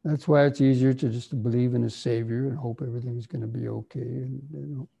 That's why it's easier to just believe in a savior and hope everything's going to be okay.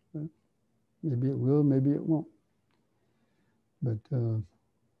 And maybe it will, maybe it won't. But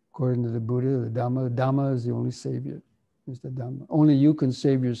according to the Buddha, the Dhamma is the only savior. It's the Dhamma. Only you can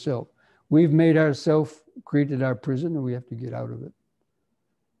save yourself. We've made ourselves, created our prison, and we have to get out of it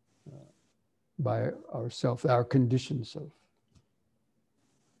by ourself, our conditioned self.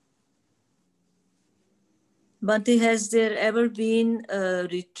 Bhante, has there ever been a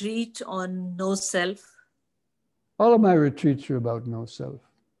retreat on no self? All of my retreats are about no self.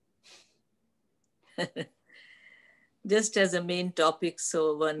 Just as a main topic,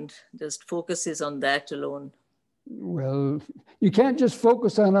 so one just focuses on that alone. Well, you can't just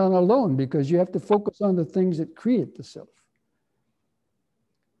focus on it alone, because you have to focus on the things that create the self.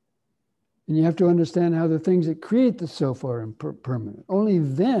 And you have to understand how the things that create the self are impermanent. Only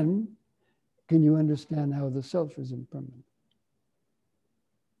then can you understand how the self is impermanent.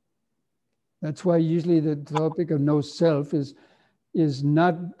 That's why usually the topic of no self is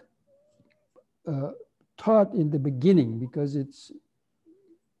not taught in the beginning, because it's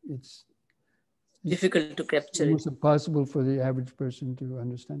difficult to capture. It's almost impossible for the average person to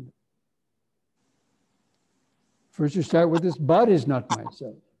understand it. First you start with, this body is not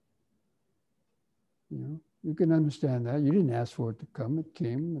myself. You can understand that. You didn't ask for it to come. It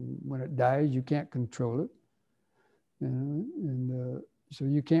came, and when it dies, you can't control it. So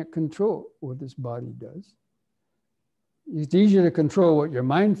you can't control what this body does. It's easier to control what your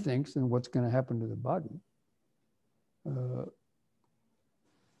mind thinks than what's going to happen to the body.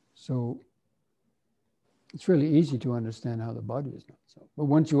 So it's really easy to understand how the body is not self. But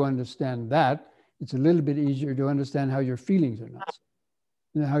once you understand that, it's a little bit easier to understand how your feelings are not self,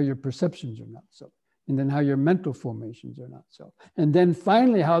 and how your perceptions are not self, and then how your mental formations are not self. And then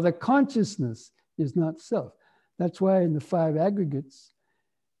finally, how the consciousness is not self. That's why in the 5 aggregates,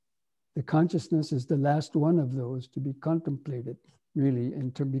 the consciousness is the last one of those to be contemplated, really,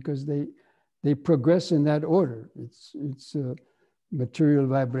 because they progress in that order. It's material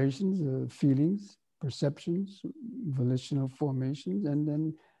vibrations, feelings, perceptions, volitional formations, and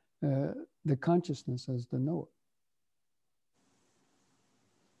then the consciousness as the knower.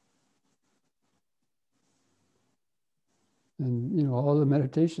 And you know, all the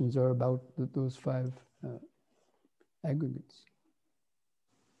meditations are about those five aggregates.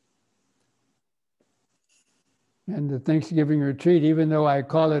 And the Thanksgiving retreat, even though I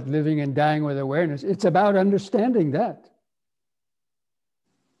call it living and dying with awareness, it's about understanding that.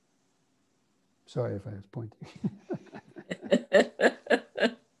 Sorry if I was pointing.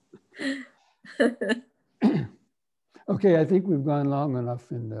 Okay, I think we've gone long enough,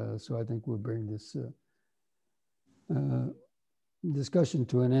 and so I think we'll bring this discussion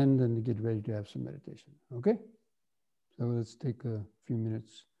to an end and get ready to have some meditation. Okay? So let's take a few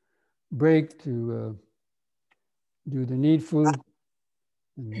minutes break to do the needful,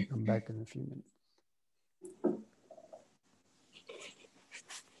 and come back in a few minutes.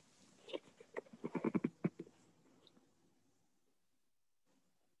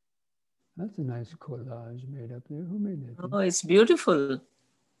 That's a nice collage made up there. Who made that? Oh, it's beautiful.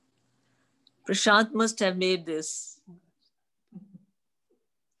 Prashant must have made this.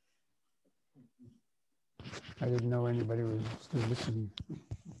 I didn't know anybody was still listening.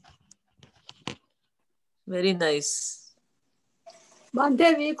 Very nice.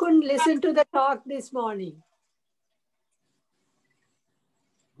 Bhante, we couldn't listen to the talk this morning.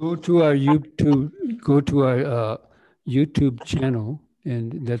 Go to our YouTube channel,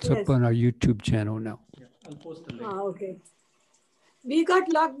 and that's Yes. up on our YouTube channel now. Yeah, I'll post the link. Ah, okay. We got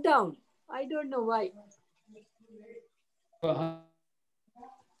locked down. I don't know why.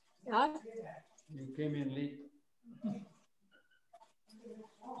 Yeah? You came in late.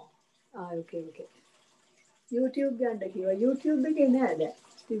 Ah, okay, okay. YouTube gandaki. YouTube again ada.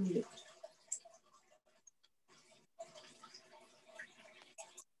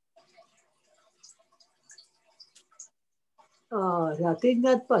 Ah, rating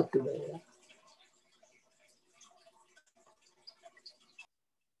at patu.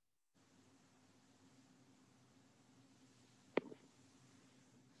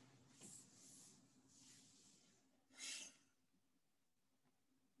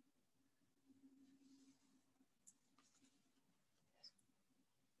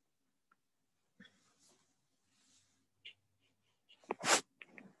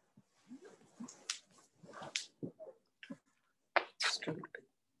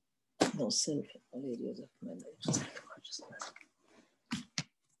 No self in all areas of my life. Self-consciousness.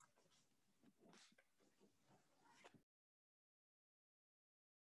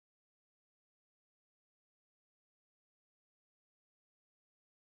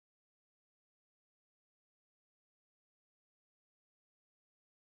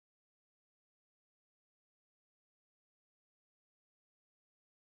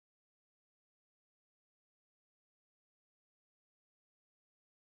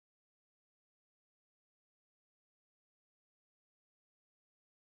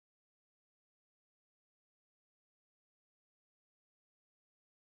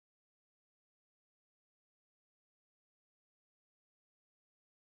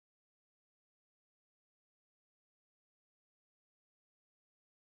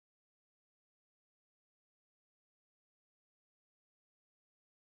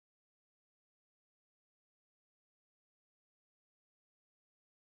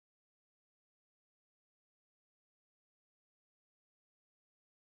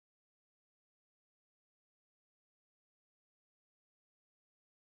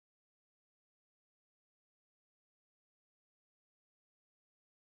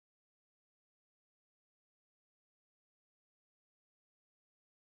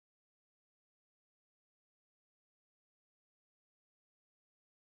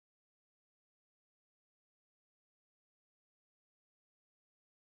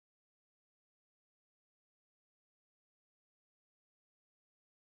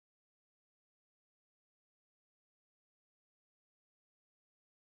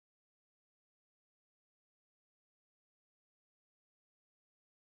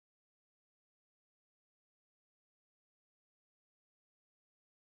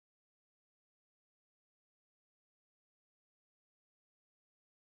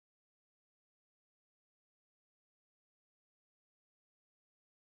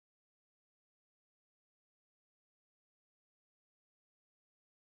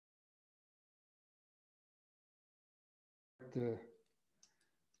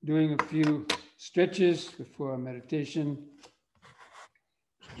 Doing a few stretches before our meditation.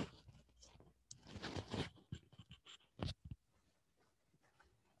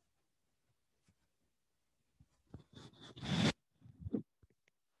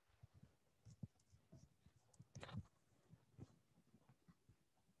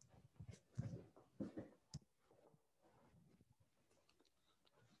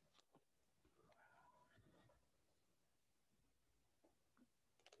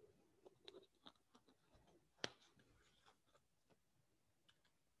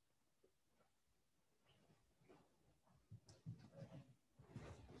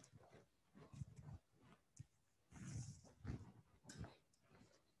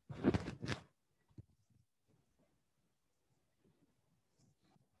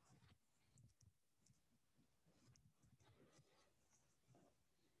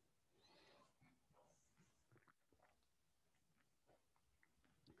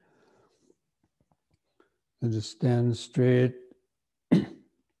 And just stand straight.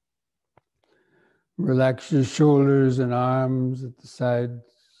 Relax your shoulders and arms at the sides.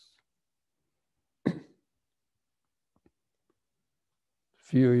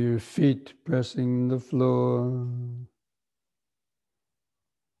 Feel your feet pressing the floor.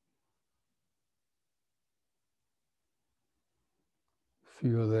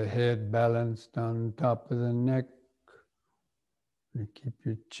 Feel the head balanced on top of the neck. And keep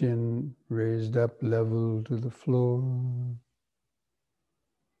your chin raised up level to the floor.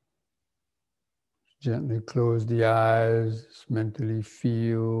 Gently close the eyes. Just mentally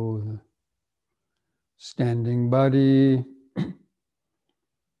feel the standing body.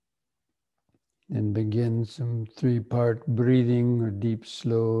 And begin some 3-part breathing or deep,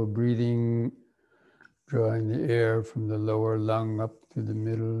 slow breathing. Drawing the air from the lower lung up to the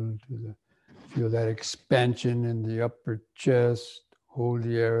middle, feel that expansion in the upper chest. Hold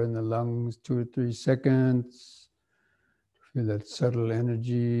the air in the lungs 2 or 3 seconds. Feel that subtle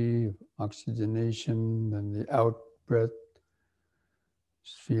energy of oxygenation, then the out breath.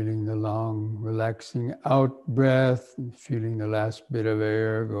 Just feeling the long, relaxing out breath, and feeling the last bit of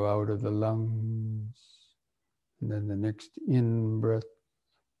air go out of the lungs. And then the next in breath.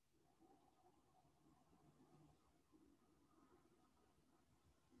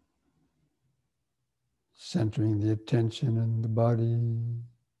 Centering the attention in the body.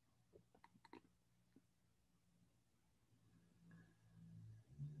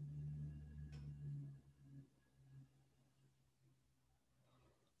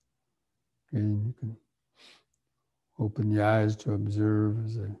 And you can open the eyes to observe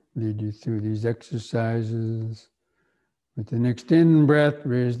as I lead you through these exercises. With the next in breath,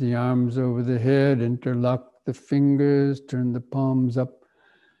 raise the arms over the head, interlock the fingers, turn the palms up,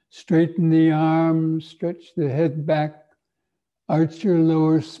 straighten the arms, stretch the head back, arch your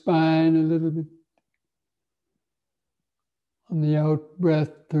lower spine a little bit. On the out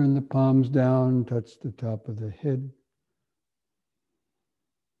breath, turn the palms down, touch the top of the head.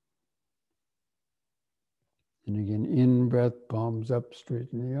 And again, in breath, palms up,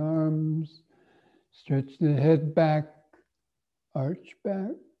 straighten the arms, stretch the head back, arch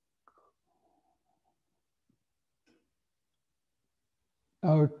back.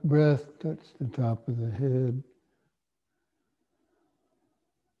 Out breath, touch the top of the head.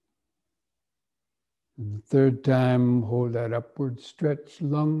 And the third time, hold that upward stretch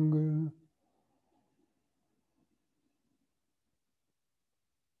longer.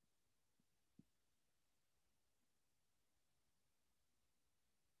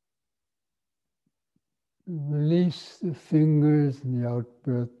 Release the fingers in the out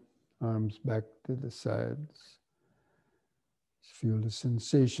breath, arms back to the sides. Feel the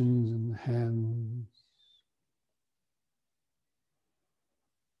sensations in the hands.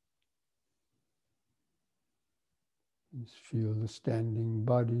 Just feel the standing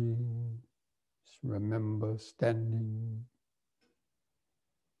body. Just remember standing.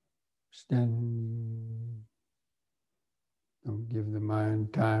 Standing. Don't give the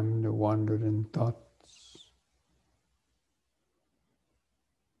mind time to wander in thoughts.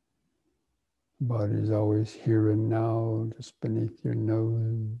 Body is always here and now, just beneath your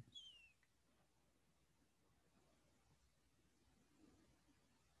nose.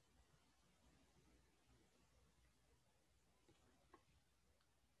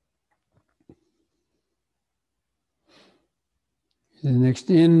 The next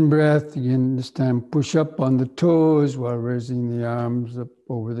in breath, again, this time push up on the toes while raising the arms up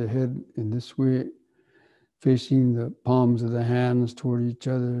over the head in this way, facing the palms of the hands toward each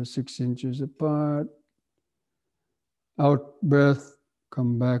other, 6 inches apart. Out breath,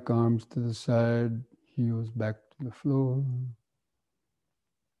 come back, arms to the side, heels back to the floor.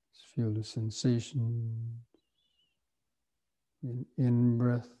 Just feel the sensation. In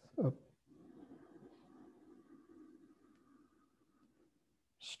breath, up.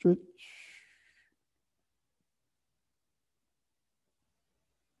 Stretch.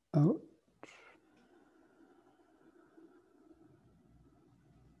 Out.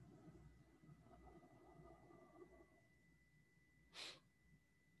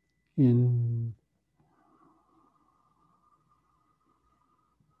 In.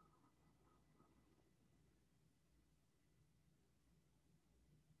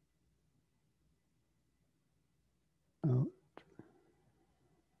 Out.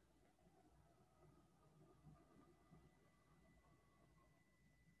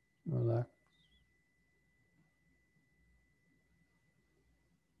 Relax.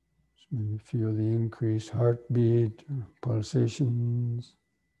 Just maybe feel the increased heartbeat, pulsations,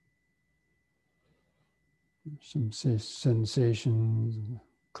 some sensations,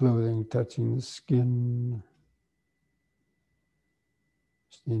 clothing touching the skin.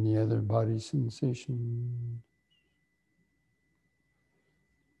 Any other body sensation?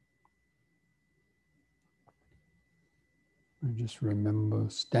 Or just remember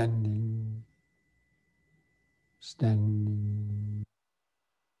standing, standing,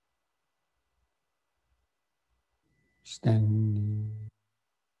 standing.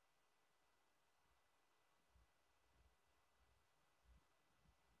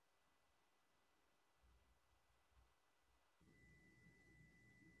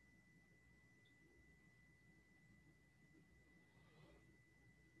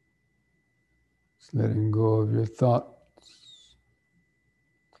 Just letting go of your thoughts.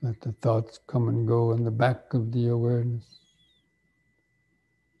 Let the thoughts come and go in the back of the awareness.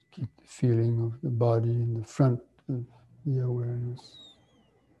 Keep the feeling of the body in the front of the awareness.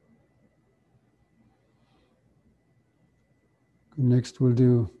 Next we'll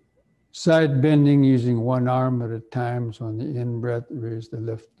do side bending using one arm at a time. So on the in-breath, raise the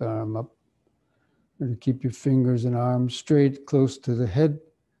left arm up. And keep your fingers and arms straight, close to the head.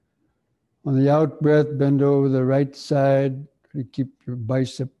 On the out-breath, bend over the right side. Keep your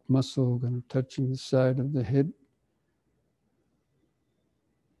bicep muscle kind of touching the side of the head.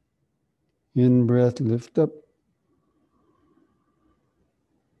 In-breath, lift up.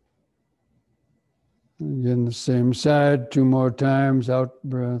 Again, the same side, 2 more times,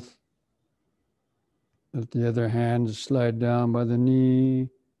 out-breath. Let the other hand slide down by the knee.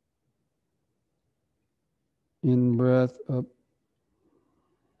 In-breath, up.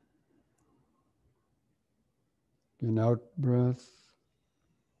 Again, out-breath.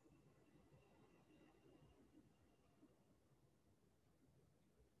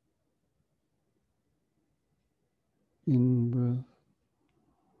 In-breath.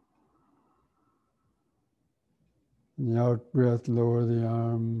 And the out-breath, lower the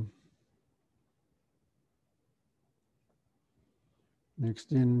arm.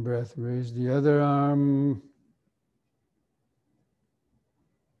 Next in-breath, raise the other arm.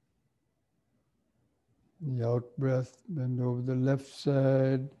 The out-breath, bend over the left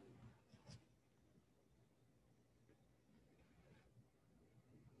side.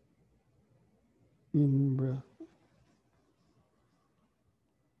 In-breath.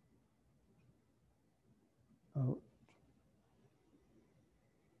 Out.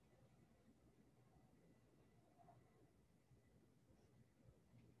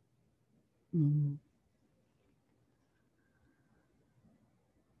 In.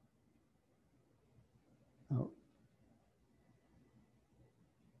 Out.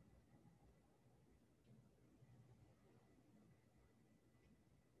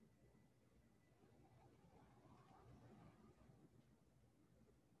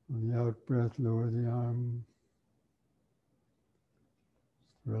 On the out-breath, lower the arm.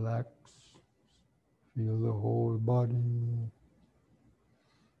 Relax. Feel the whole body.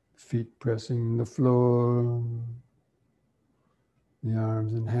 Feet pressing the floor. The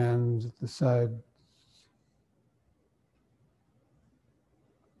arms and hands at the side.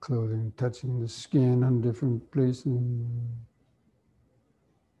 Clothing touching the skin on different places.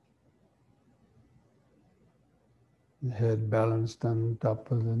 The head balanced on top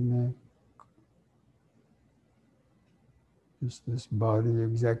of the neck. Just this body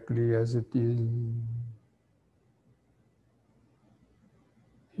exactly as it is.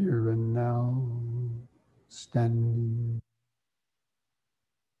 Here and now. Standing.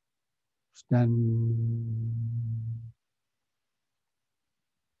 Standing.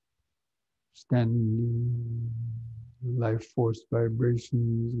 Standing. Life force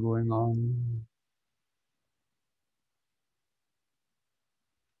vibrations going on.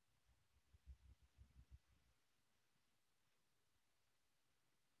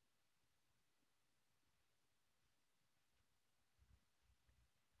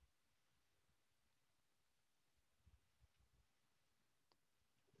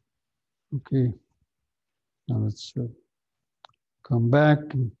 Okay, now let's come back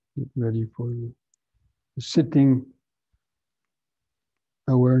and get ready for the sitting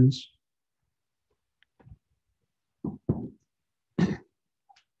awareness.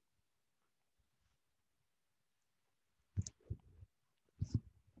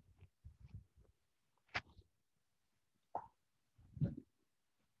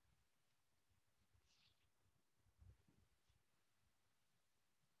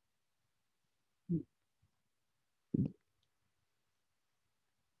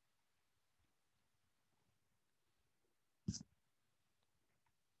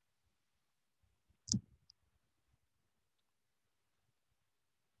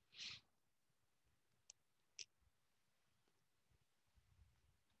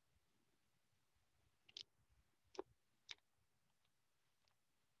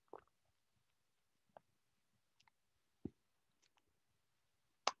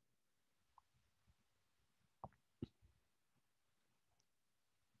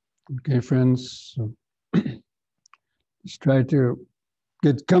 Okay, friends, so just try to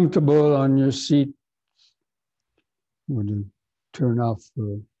get comfortable on your seat. I'm going to turn off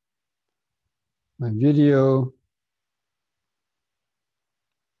my video.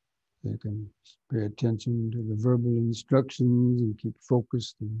 You can pay attention to the verbal instructions and keep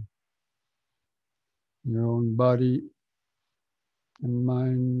focused on your own body and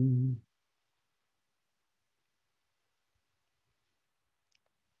mind.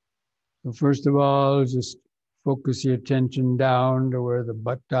 So first of all, just focus your attention down to where the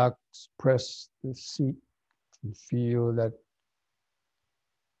buttocks press the seat and feel that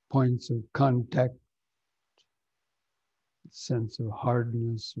points of contact, sense of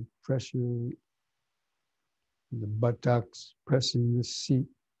hardness, of pressure, the buttocks pressing the seat.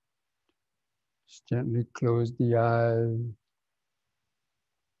 Just gently close the eyes.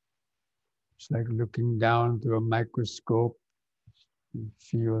 It's like looking down through a microscope. You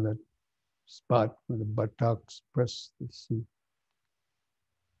feel that spot where the buttocks press the seat.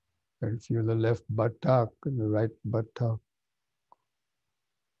 You feel the left buttock and the right buttock.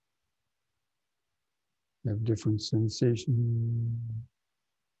 You have different sensations.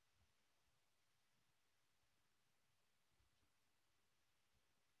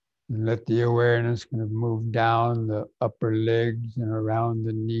 And let the awareness kind of move down the upper legs and around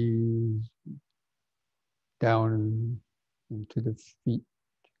the knees, down into the feet.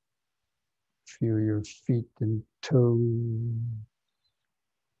 Feel your feet and toes,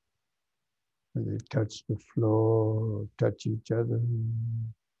 where they touch the floor or touch each other.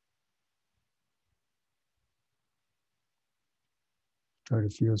 Try to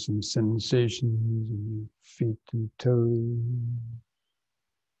feel some sensations in your feet and toes.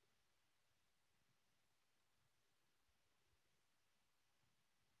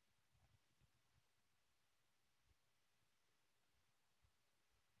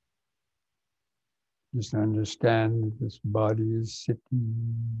 Just understand that this body is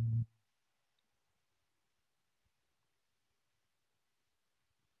sitting.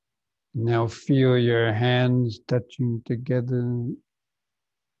 Now feel your hands touching together,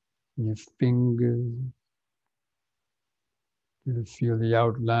 your fingers. You feel the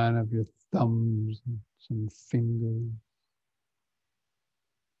outline of your thumbs and some fingers.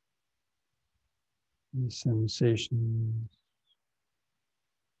 The sensations,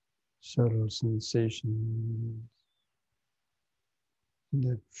 subtle sensations,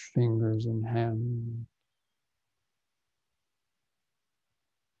 the fingers and hands.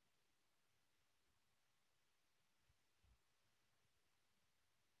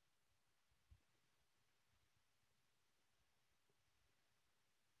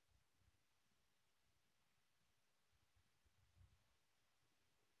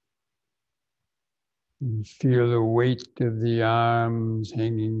 And feel the weight of the arms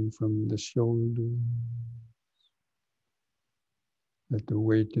hanging from the shoulders. Let the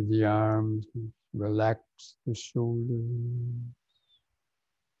weight of the arms relax the shoulders.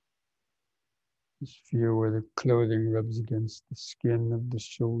 Just feel where the clothing rubs against the skin of the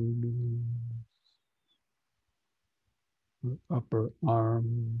shoulders, the upper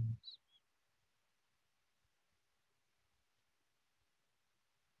arms.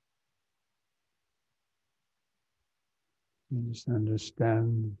 You just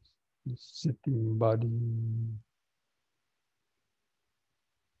understand the sitting body.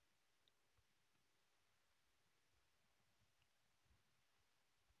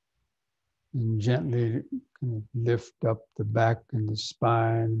 And gently kind of lift up the back and the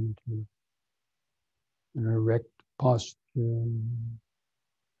spine to an erect posture. To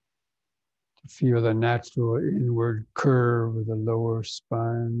feel the natural inward curve of the lower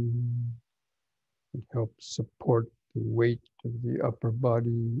spine. It helps support the weight of the upper body.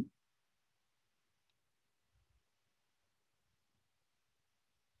 And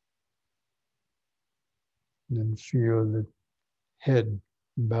then feel the head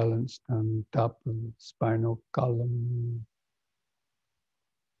balanced on top of the spinal column.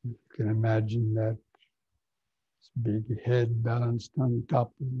 You can imagine that big head balanced on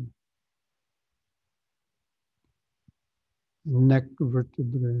top of the neck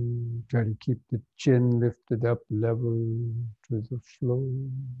vertebrae. Try to keep the chin lifted up level to the floor.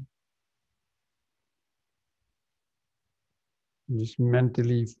 Just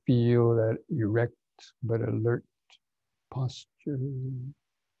mentally feel that erect but alert posture.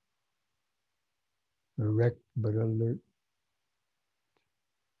 Erect but alert.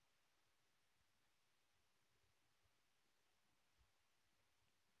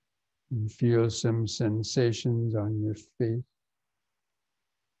 And feel some sensations on your face.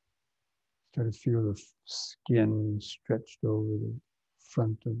 Try to feel the skin stretched over the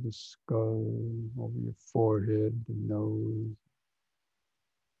front of the skull, over your forehead, the nose,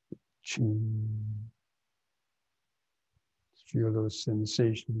 chin. Feel those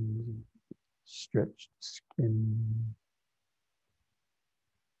sensations, stretched skin,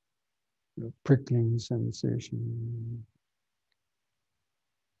 prickling sensation.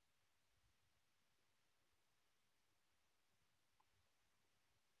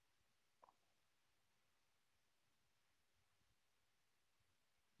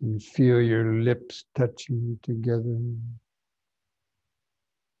 And feel your lips touching together.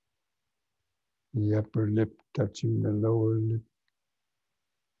 The upper lip touching the lower lip.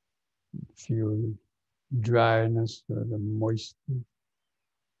 Feel the dryness or the moistness.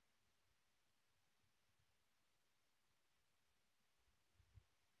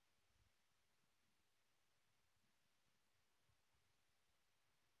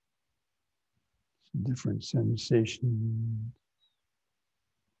 Different sensations.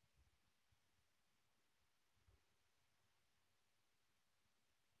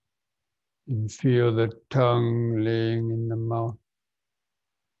 And feel the tongue laying in the mouth.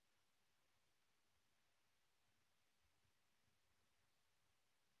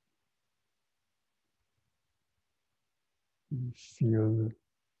 And feel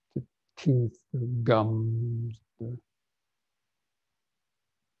the teeth, the gums, the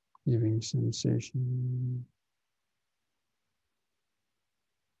giving sensation.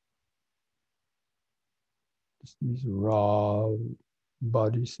 Just these raw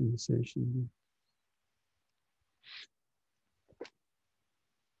body sensations.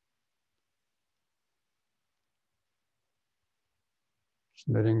 Just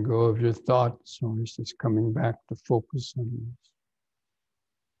letting go of your thoughts, always just coming back to focus on this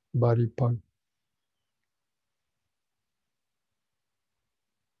body part.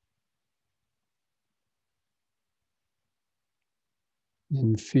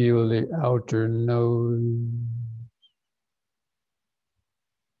 And feel the outer nose.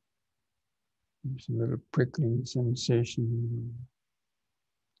 There's a little prickling sensation.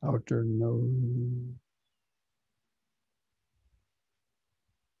 Outer nose.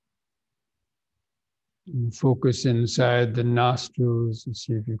 And focus inside the nostrils and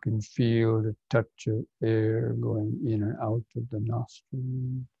see if you can feel the touch of air going in and out of the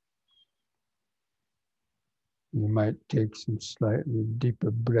nostrils. You might take some slightly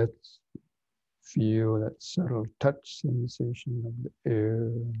deeper breaths. Feel that subtle touch sensation of the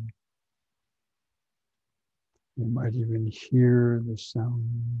air. You might even hear the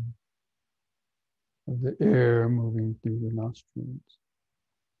sound of the air moving through the nostrils.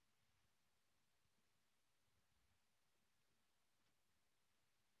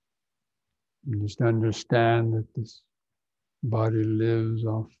 And just understand that this body lives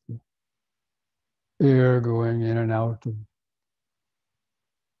off the air going in and out of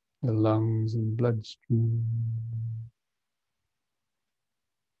the lungs and bloodstream.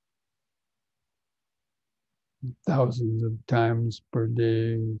 Thousands of times per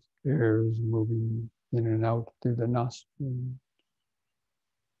day, air is moving in and out through the nostrils,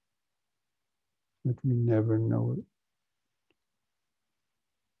 but we never know it.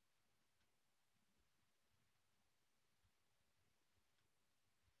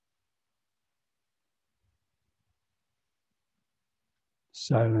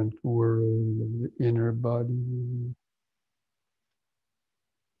 Silent world of the inner body.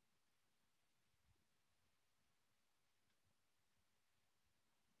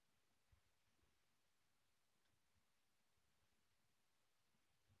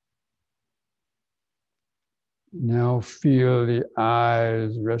 Now feel the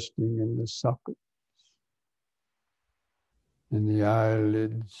eyes resting in the sockets and the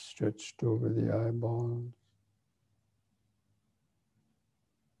eyelids stretched over the eyeballs.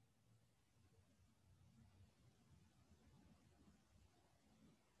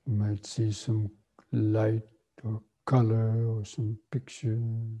 You might see some light or color or some picture.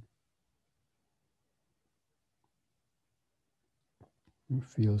 You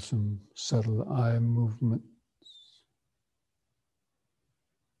feel some subtle eye movements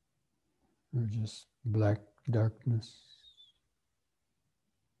or just black darkness.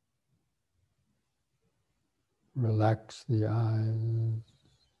 Relax the eyes.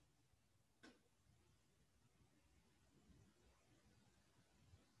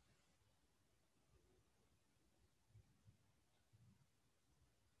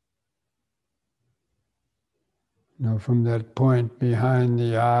 Now from that point behind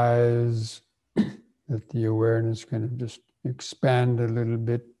the eyes, that the awareness kind of just expand a little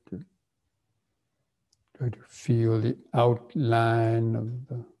bit. Try to feel the outline of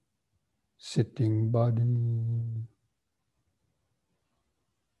the sitting body.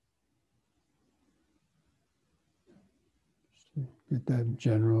 You get that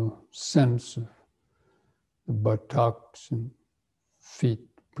general sense of the buttocks and feet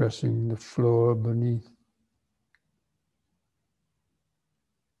pressing the floor beneath.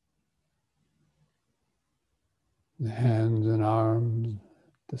 The hands and arms,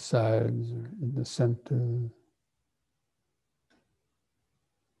 the sides or in the center.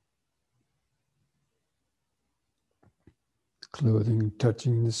 Clothing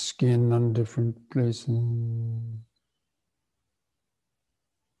touching the skin on different places.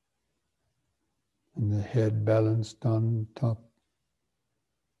 And the head balanced on top.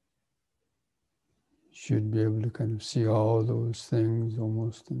 You should be able to kind of see all those things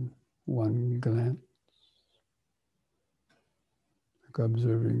almost in one glance. Like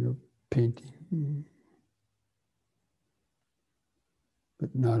observing a painting,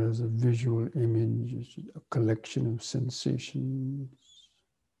 but not as a visual image, it's a collection of sensations.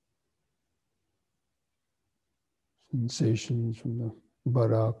 Sensations from the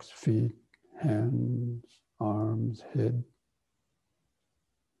buttocks, feet, hands, arms, head,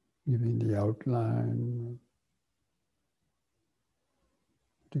 giving the outline,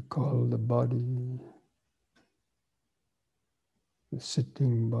 what you call the body, the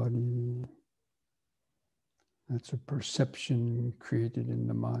sitting body. That's a perception created in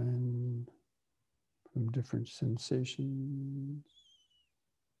the mind from different sensations.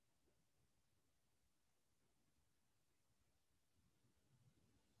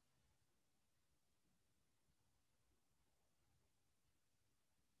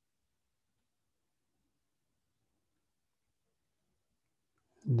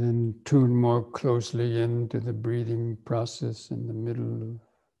 And then tune more closely into the breathing process in the middle of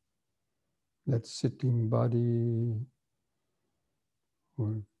that sitting body,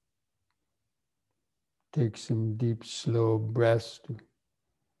 or take some deep, slow breaths to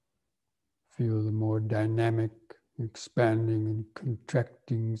feel the more dynamic, expanding and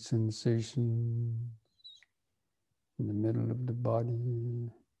contracting sensations in the middle of the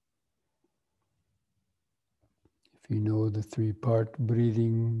body. If you know the three-part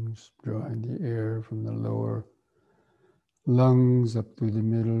breathings, drawing the air from the lower lungs up through the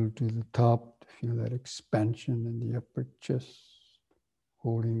middle to the top, to feel that expansion in the upper chest,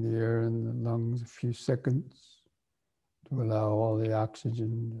 holding the air in the lungs a few seconds to allow all the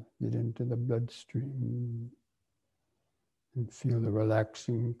oxygen to get into the bloodstream, and feel the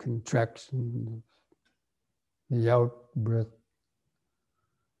relaxing contraction of the out breath,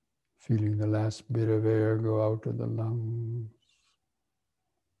 feeling the last bit of air go out of the lungs.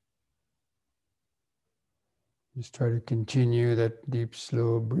 Just try to continue that deep,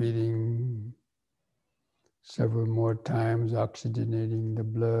 slow breathing several more times, oxygenating the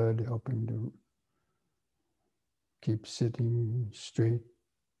blood, helping to keep sitting straight.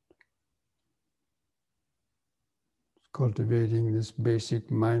 Cultivating this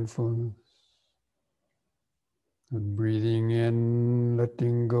basic mindfulness of breathing in,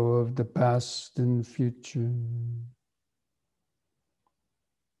 letting go of the past and future.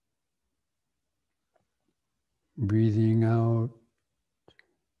 Breathing out,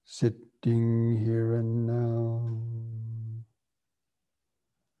 sitting here and now.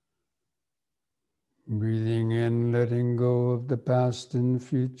 Breathing in, letting go of the past and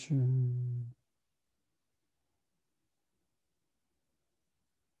future.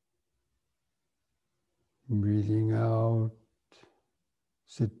 Breathing out,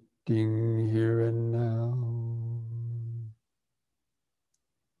 sitting here and now.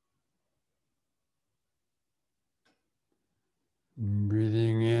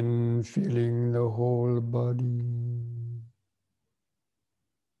 Breathing in, feeling the whole body.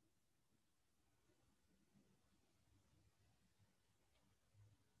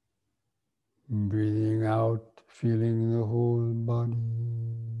 Breathing out, feeling the whole body.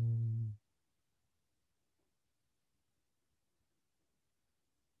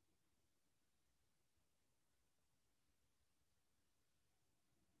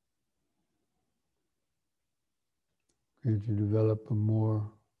 To develop a more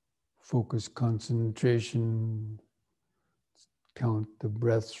focused concentration, count the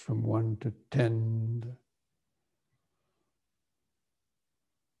breaths from 1 to 10.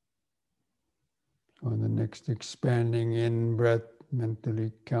 On the next expanding in breath,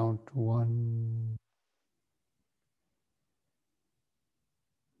 mentally count 1.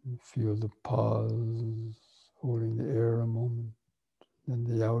 And feel the pause, holding the air a moment. Then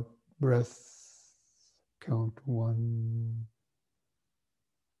the out breath, count 1.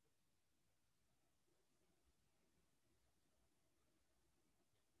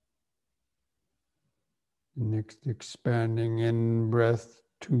 Next expanding in breath,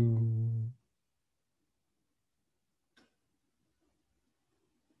 2.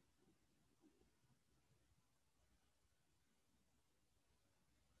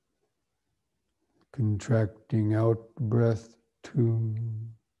 contracting out breath 2.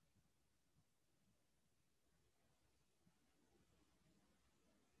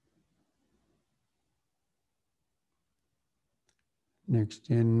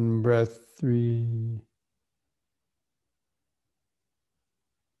 Next in breath 3.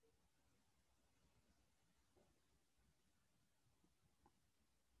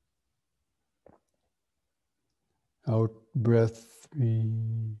 Out breath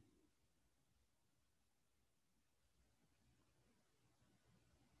 3.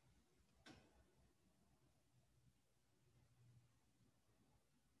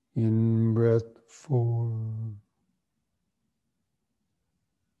 In breath 4.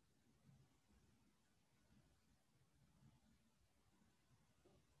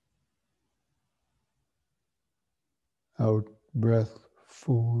 Out breath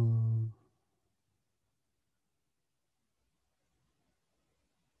 4.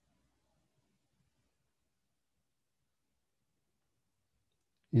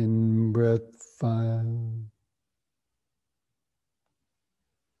 In breath 5.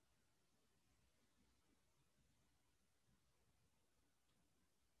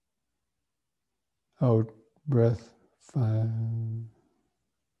 Out breath 5.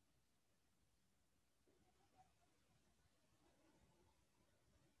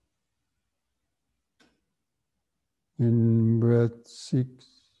 In breath 6.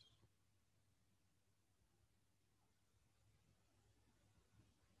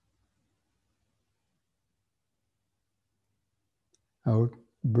 Out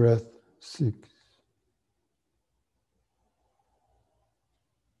breath 6.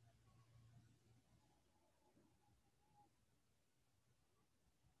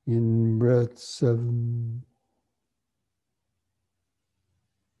 In breath 7.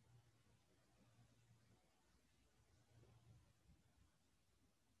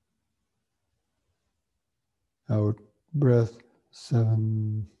 Out breath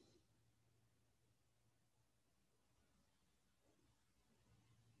 7.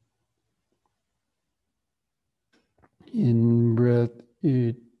 In breath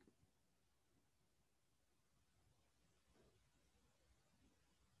 8.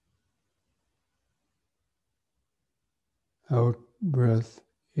 Out breath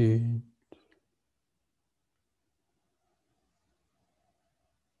 8.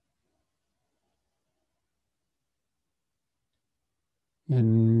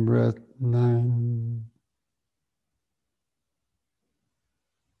 In breath 9.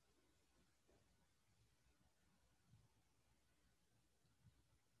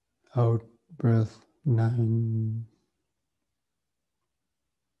 Out breath 9.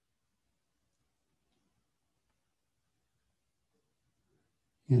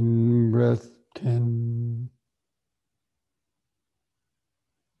 In breath 10.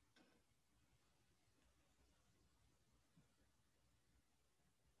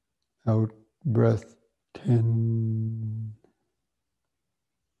 Out breath 10.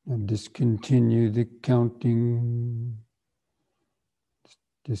 And discontinue the counting.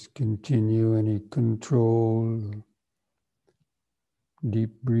 Discontinue any control.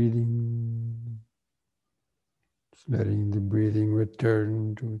 Deep breathing. Just letting the breathing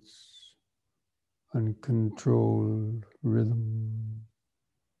return to its uncontrolled rhythm.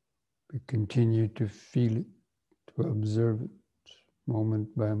 We continue to feel it, to observe it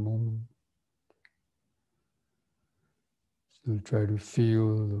moment by moment. Still try to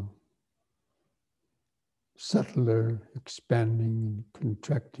feel the subtler expanding and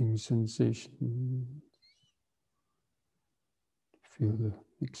contracting sensation. Feel the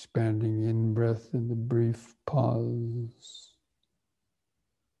expanding in-breath and the brief pause.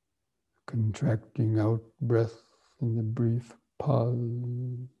 Contracting out-breath and the brief pause.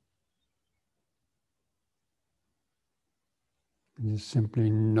 You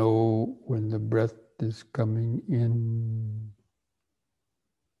simply know when the breath is coming in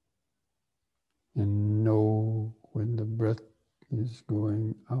and know when the breath is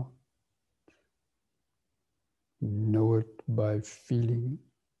going out. Know it by feeling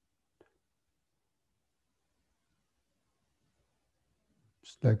it.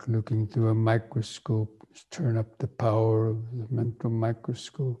 It's like looking through a microscope. Just turn up the power of the mental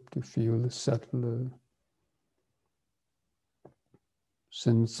microscope to feel the subtler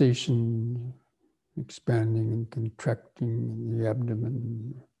sensations expanding and contracting in the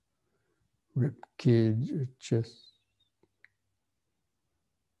abdomen, rib cage, or chest.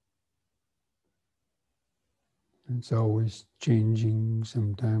 It's always changing,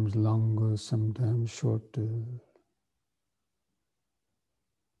 sometimes longer, sometimes shorter.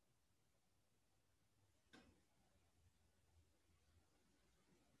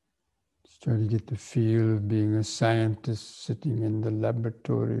 It's Try to get the feel of being a scientist sitting in the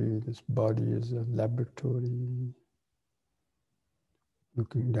laboratory. This body is a laboratory.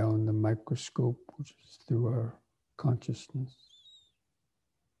 Looking down the microscope, which is through our consciousness.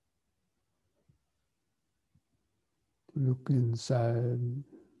 To look inside.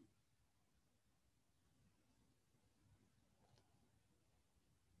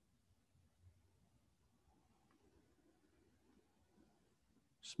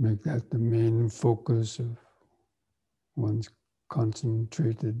 Just make that the main focus of one's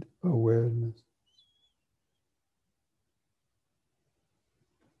concentrated awareness.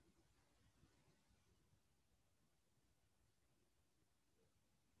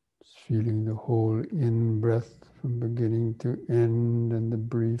 Just feeling the whole in-breath from beginning to end and the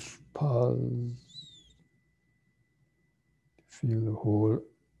brief pause. Feel the whole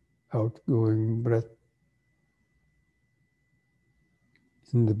outgoing breath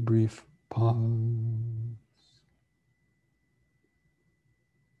in the brief pause.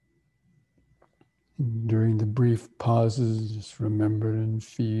 And during the brief pauses, just remember and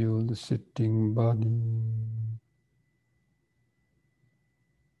feel the sitting body.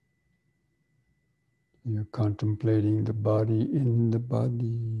 You're contemplating the body in the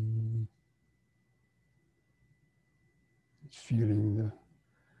body. Feeling the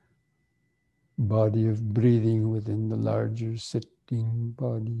body of breathing within the larger sitting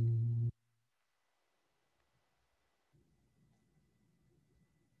body.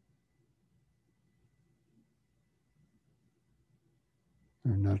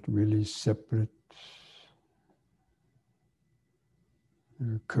 They're not really separate.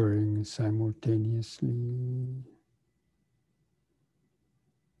 They're occurring simultaneously.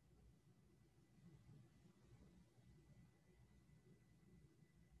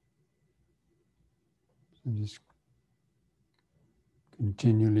 So just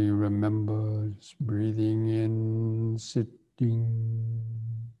continually remember just breathing in, sitting,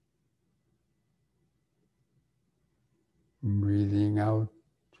 breathing out,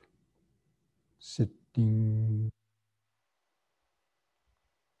 sitting.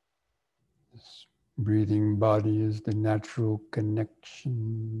 This breathing body is the natural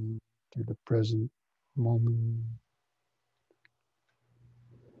connection to the present moment.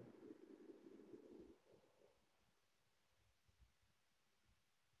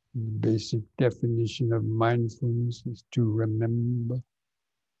 The basic definition of mindfulness is to remember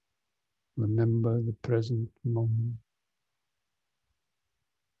the present moment,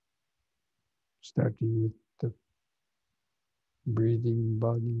 starting with the breathing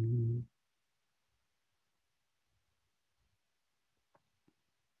body.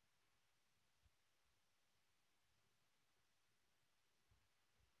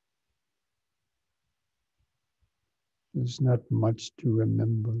 There's not much to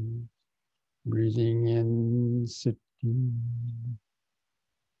remember. Breathing in, sitting,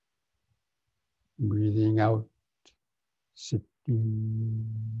 breathing out, sitting.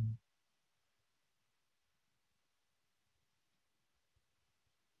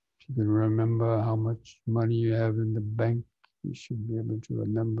 If you can remember how much money you have in the bank, you should be able to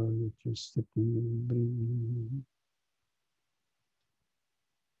remember that you're sitting and breathing.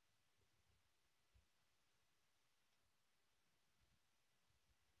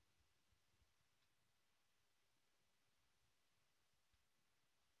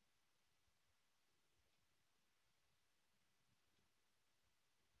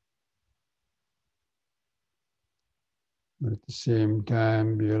 But at the same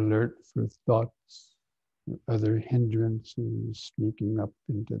time, be alert for thoughts, or other hindrances sneaking up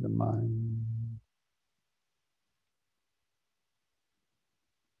into the mind.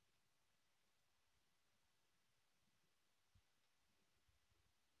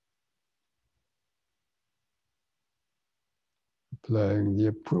 Applying the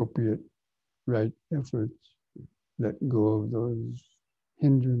appropriate right efforts, let go of those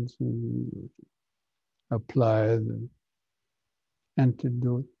hindrances, apply the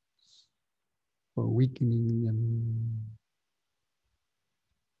antidotes for weakening them.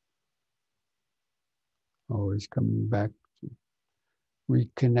 Always coming back to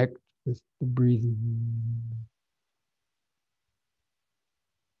reconnect with the breathing.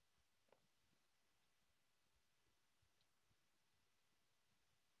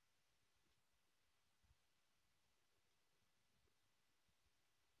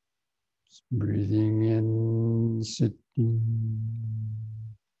 Just breathing in, sitting.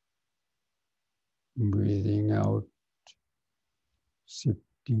 Breathing out, sitting.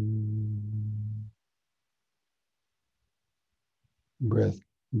 Breath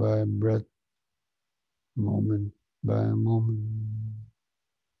by breath, moment by moment.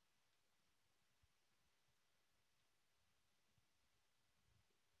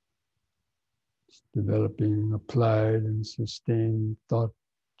 It's developing applied and sustained thought,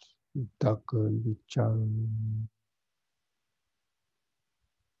 vitaka and vichara.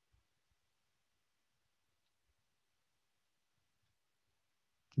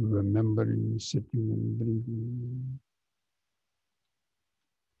 To remembering, sitting and breathing.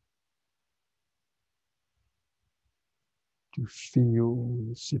 To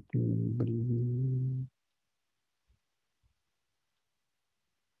feel sitting and breathing.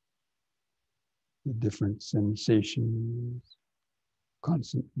 The different sensations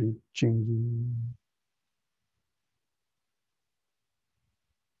constantly changing.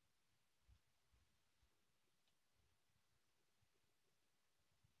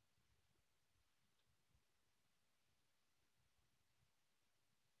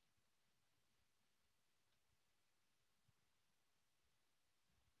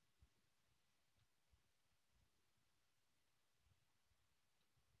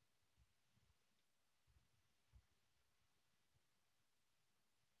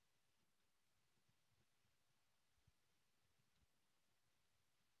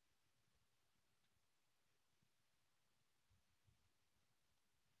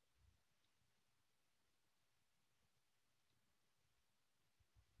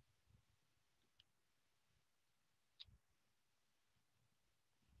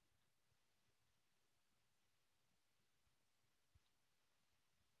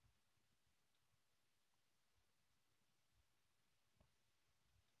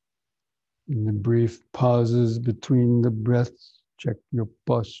 In the brief pauses between the breaths, check your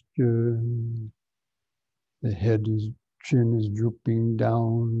posture. The chin is drooping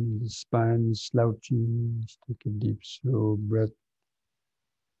down, the spine is slouching. Just take a deep, slow breath.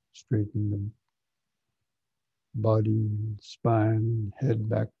 Straighten the body, spine, head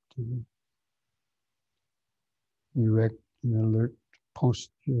back to the erect and alert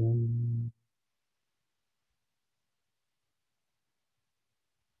posture.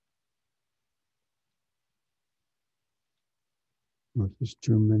 If there's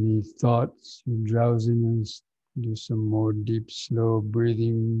too many thoughts or drowsiness, do some more deep, slow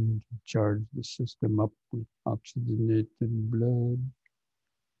breathing to charge the system up with oxygenated blood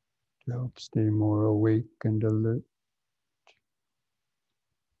to help stay more awake and alert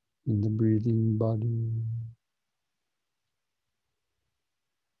in the breathing body.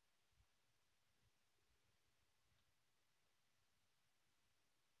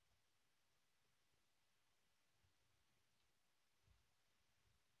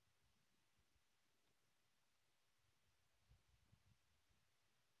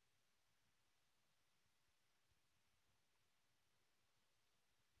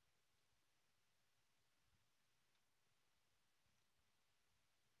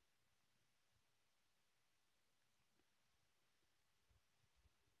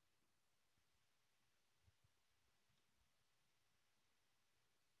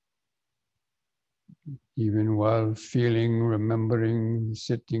 Even while feeling, remembering,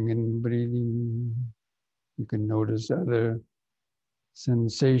 sitting and breathing, you can notice other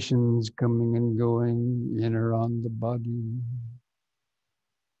sensations coming and going in around the body.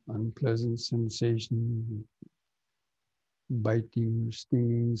 Unpleasant sensation, biting,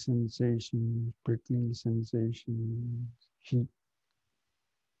 stinging sensation, prickling sensation, heat,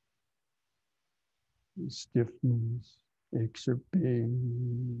 stiffness, aches or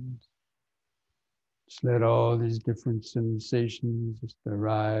pain. Just let all these different sensations just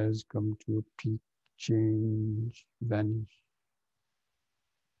arise, come to a peak, change, vanish,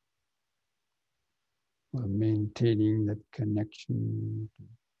 while maintaining that connection to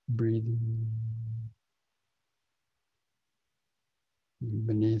breathing.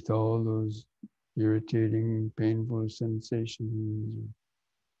 Beneath all those irritating, painful sensations,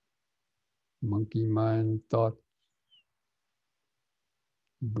 monkey mind thought,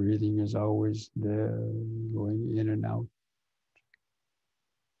 breathing is always there, going in and out,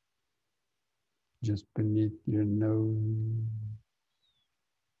 just beneath your nose.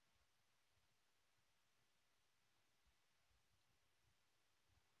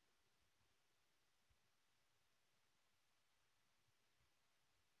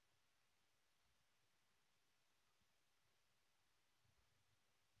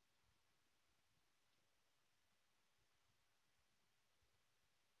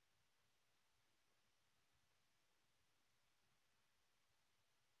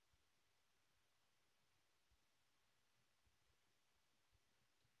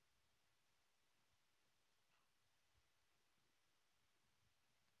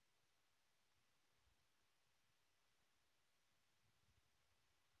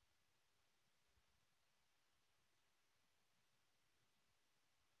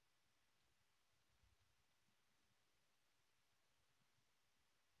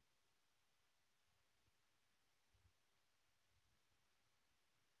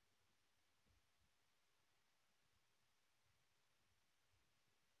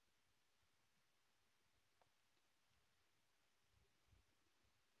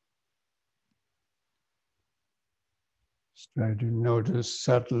 Try to notice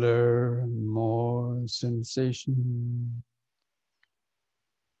subtler and more sensation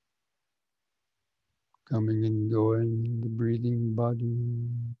coming and going in the breathing body.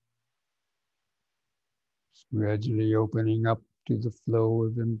 Just gradually opening up to the flow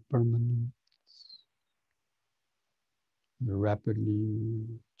of impermanence, the rapidly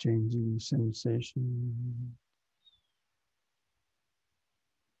changing sensation.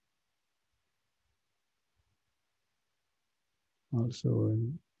 Also,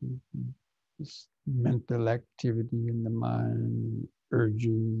 this mental activity in the mind,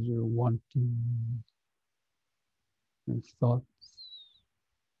 urges or wanting and thoughts,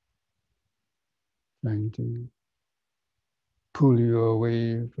 trying to pull you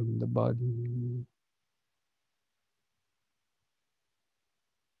away from the body.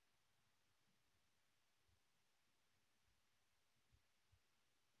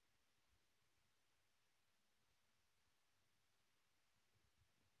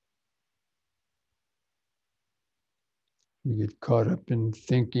 You get caught up in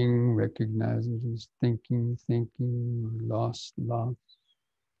thinking, recognize it as thinking, lost.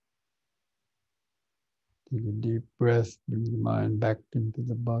 Take a deep breath, bring the mind back into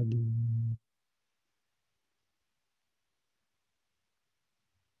the body.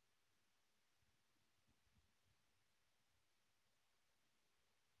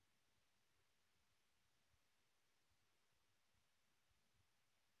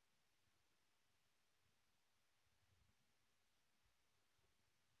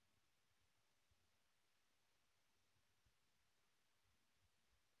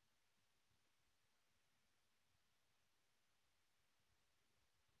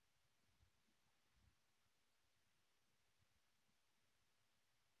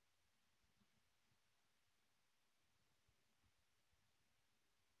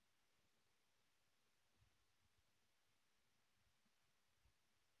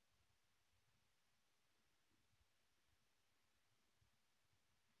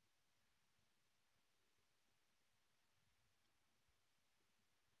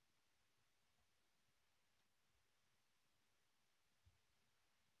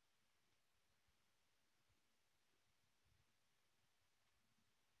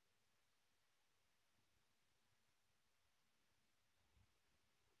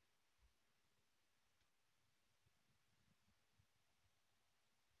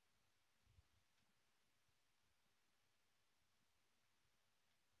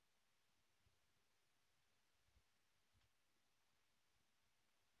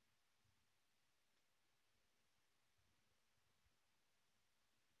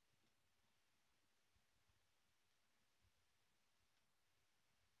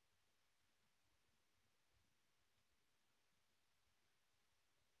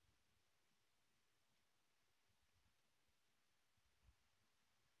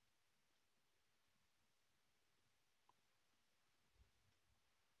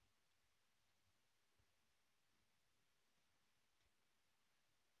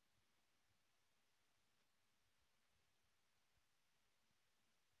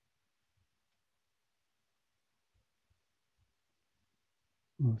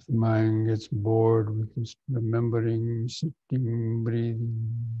 If the mind gets bored with just remembering, sitting, breathing,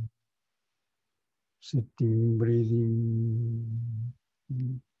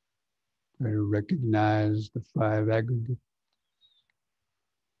 try to recognize the five aggregates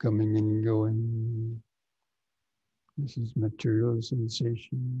coming and going. This is material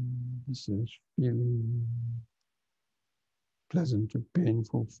sensation. This is feeling, pleasant or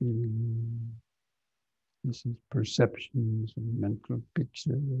painful feeling. This is perceptions and mental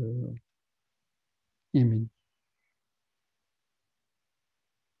picture, image,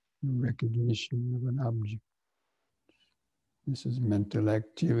 recognition of an object. This is mental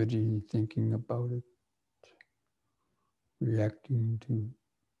activity, thinking about it, reacting to it.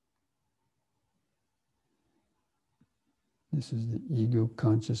 This is the ego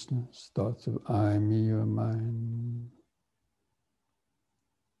consciousness, thoughts of I, me, or mine.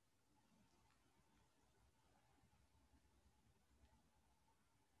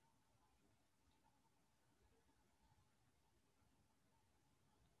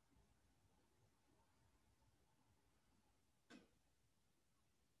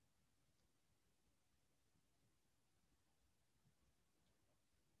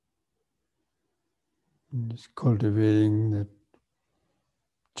 And just cultivating that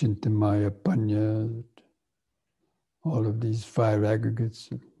Chintamaya Panya, that all of these five aggregates,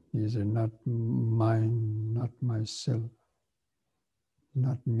 these are not mine, not myself,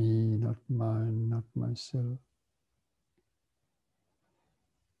 not me, not mine, not myself.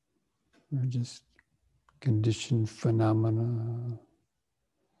 They're just conditioned phenomena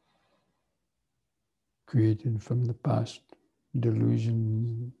created from the past,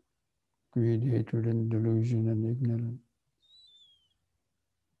 delusions, greed, hatred, and delusion, and ignorance.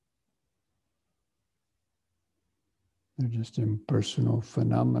 They're just impersonal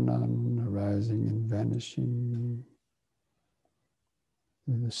phenomenon arising and vanishing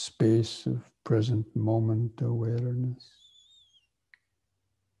in the space of present moment awareness.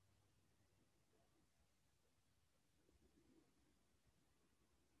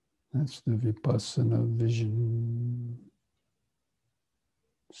 That's the vipassana vision,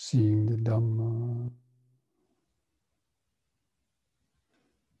 seeing the Dhamma.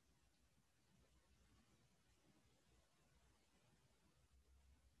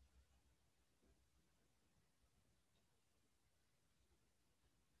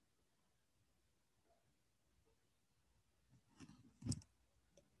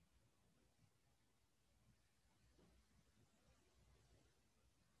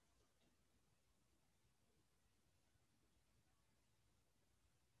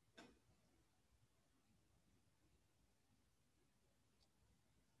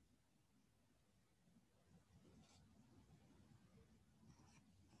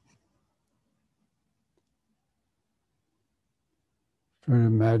 Try to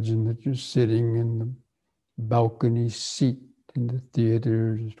imagine that you're sitting in the balcony seat in the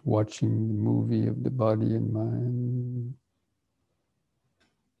theater, just watching the movie of the body and mind.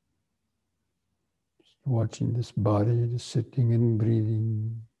 Just watching this body, just sitting and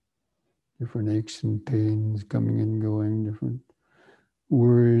breathing, different aches and pains coming and going, different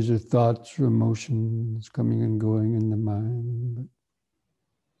worries or thoughts or emotions coming and going in the mind.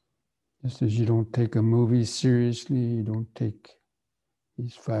 But just as you don't take a movie seriously, you don't take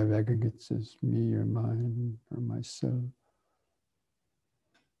these five aggregates as me or mine or myself.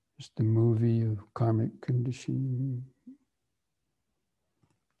 Just the movie of karmic conditioning.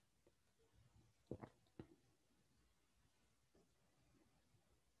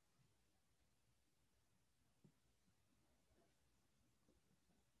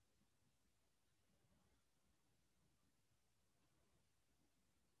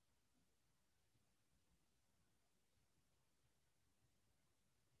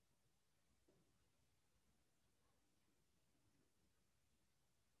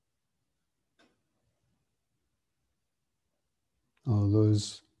 All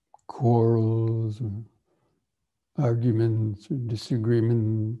those quarrels or arguments or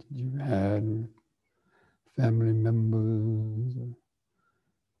disagreements you had with family members or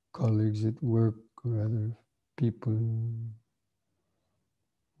colleagues at work or other people,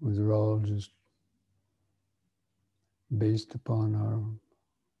 those are all just based upon our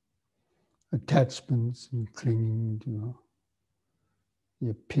attachments and clinging to the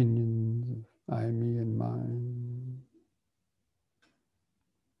opinions of I, me, and mine.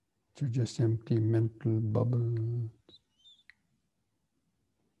 Which are just empty mental bubbles.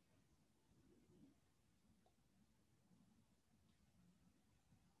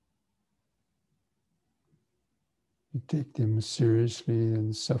 You take them seriously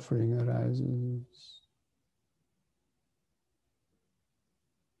and suffering arises.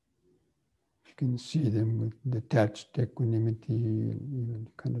 You can see them with detached equanimity and even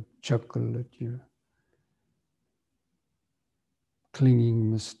kind of chuckle at your clinging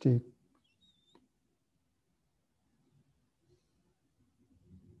mistake.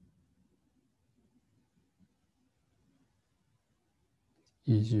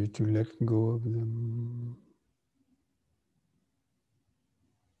 Easier to let go of them.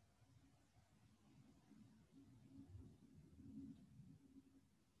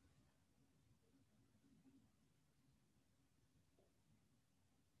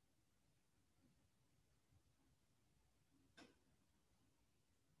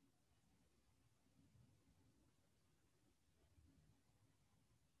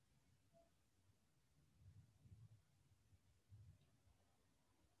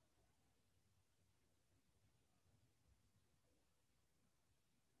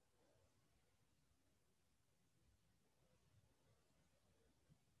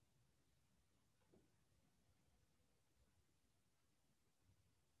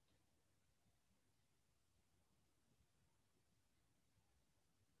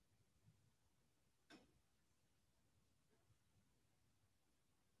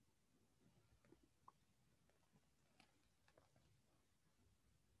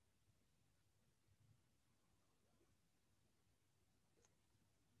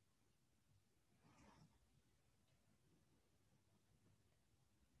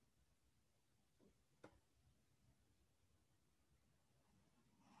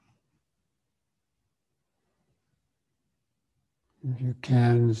 If you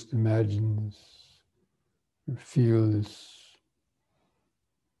can, just imagine this, or feel this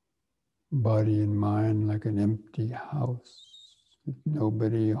body and mind like an empty house with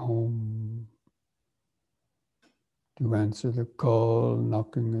nobody home to answer the call,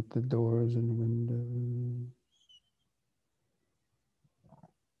 knocking at the doors and windows.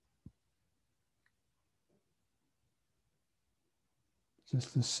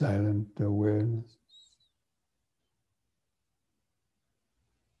 Just a silent awareness.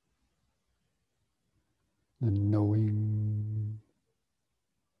 The knowing.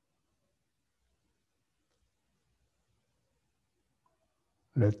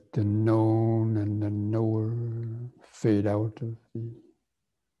 Let the known and the knower fade out of the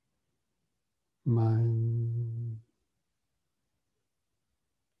mind.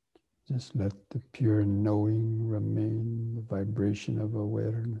 Just let the pure knowing remain, the vibration of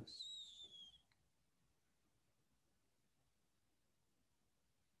awareness.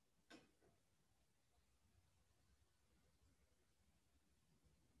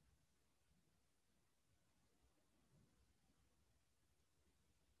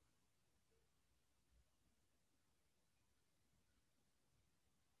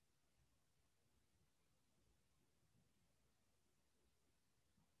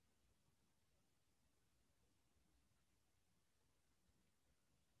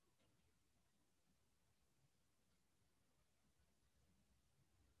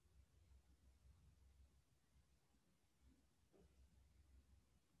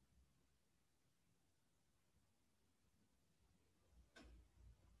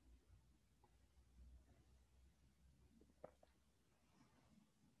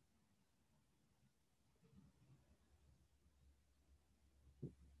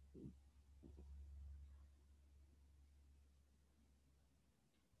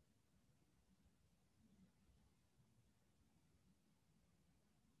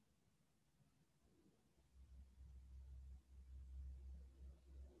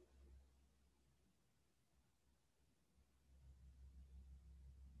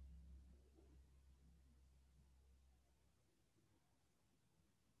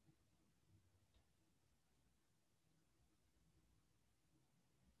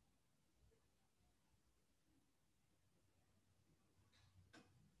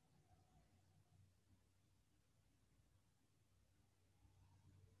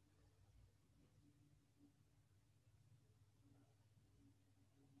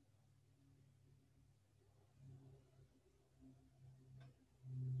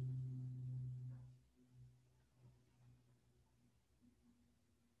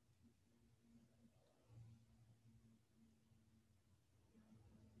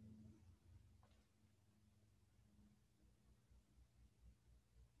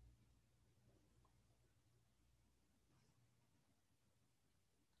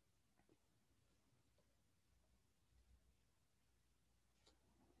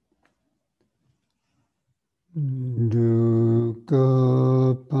 Dukkha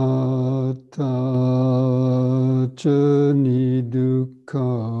pata chani dukkha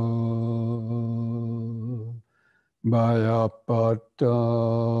bhayapata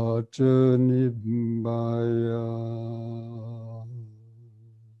chani bhaya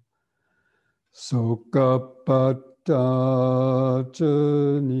sokapata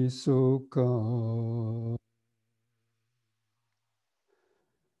chani soka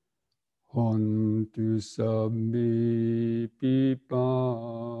Hontu sabbi pipanino.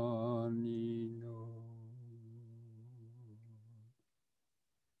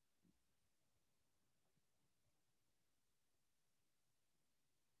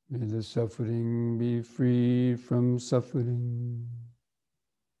 May the suffering be free from suffering.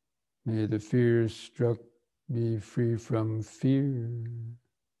 May the fear struck be free from fear.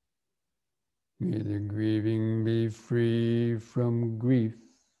 May the grieving be free from grief.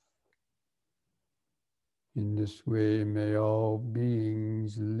 In this way may all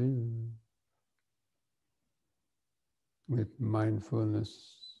beings live with mindfulness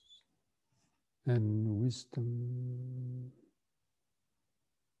and wisdom.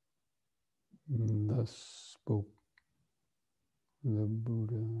 Thus spoke the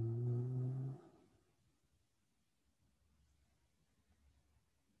Buddha.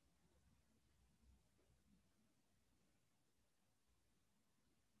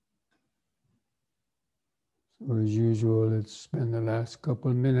 So as usual, let's spend the last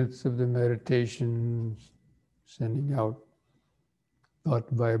couple minutes of the meditation sending out thought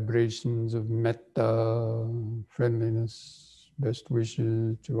vibrations of metta, friendliness, best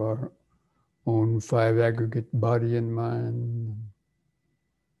wishes to our own five aggregate body and mind,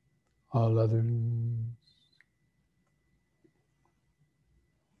 all others.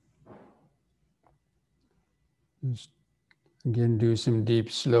 Just again, do some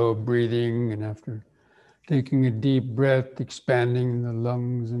deep, slow breathing, and after taking a deep breath, expanding the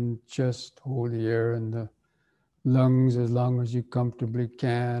lungs and chest, hold the air in the lungs as long as you comfortably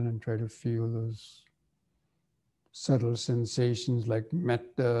can, and try to feel those subtle sensations like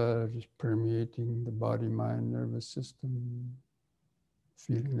metta just permeating the body, mind, nervous system,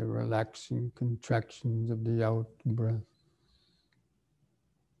 feeling the relaxing contractions of the out breath.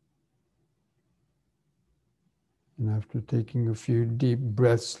 And after taking a few deep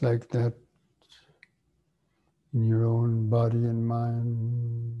breaths like that in your own body and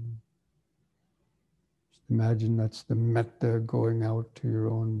mind, just imagine that's the metta going out to your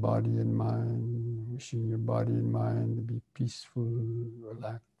own body and mind, wishing your body and mind to be peaceful,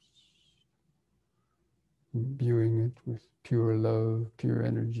 relaxed, imbuing it with pure love, pure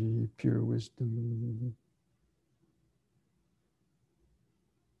energy, pure wisdom.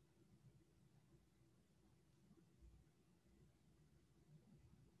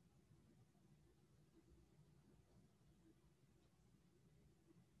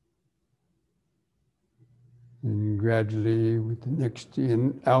 And gradually, with the next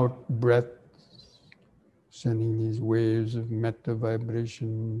in-out breath, sending these waves of metta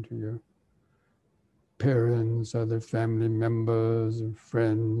vibration to your parents, other family members, or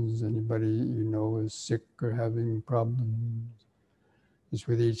friends, anybody you know is sick or having problems. Just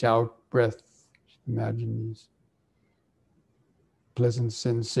with each out breath, just imagine these pleasant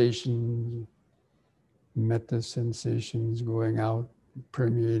sensations, metta sensations going out,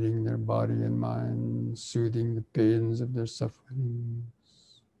 permeating their body and mind, soothing the pains of their suffering,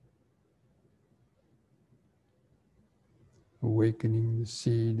 awakening the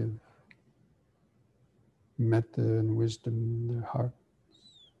seed of metta and wisdom in their heart.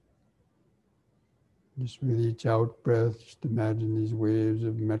 Just with each out breath, just imagine these waves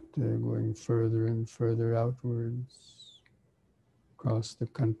of metta going further and further outwards, across the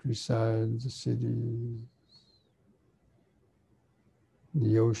countryside, the cities,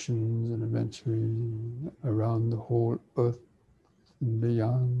 the oceans, and eventually around the whole earth and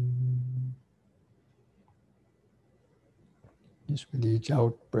beyond. Just with each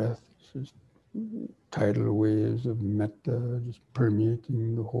out breath, just tidal waves of metta just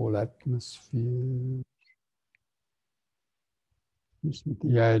permeating the whole atmosphere. Just with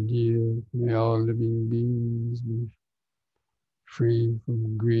the idea, may all living beings be free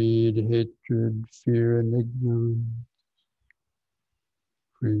from greed, hatred, fear, and ignorance,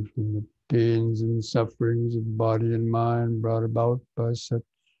 free from the pains and sufferings of body and mind brought about by such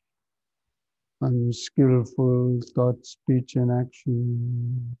unskillful thought, speech, and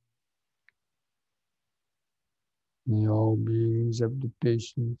action. May all beings have the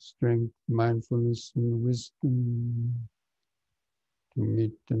patience, strength, mindfulness, and wisdom to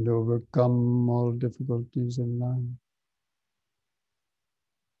meet and overcome all difficulties in life.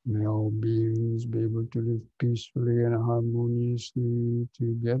 May all beings be able to live peacefully and harmoniously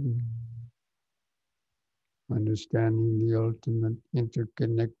together, understanding the ultimate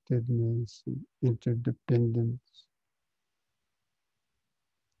interconnectedness and interdependence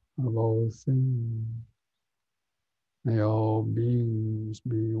of all things. May all beings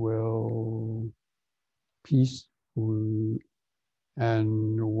be well, peaceful,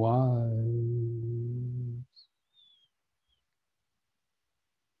 and wise.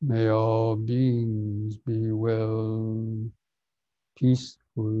 May all beings be well,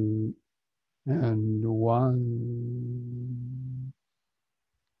 peaceful, and wise.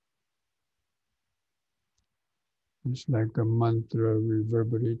 It's like a mantra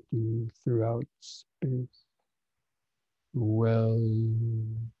reverberating throughout space. Well,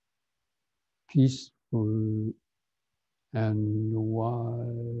 peaceful, and wise.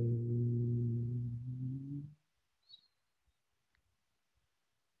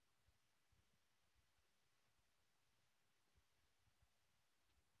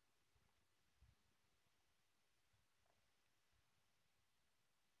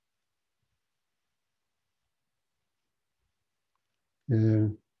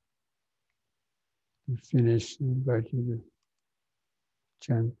 To finish, I invite you to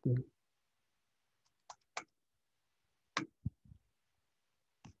chant the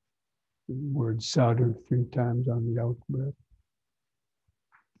word sadhu 3 times on the out breath.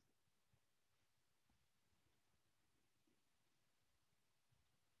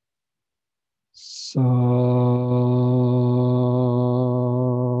 Sadhu.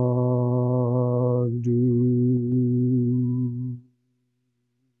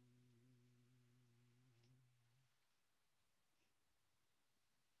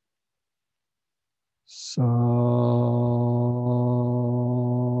 Sadhu.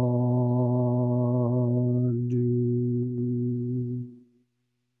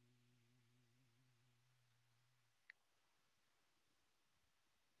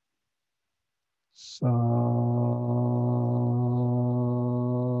 And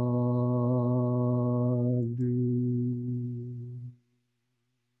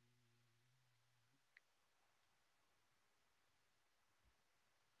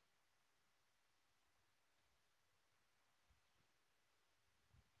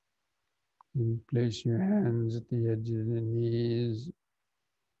place your hands at the edge of the knees.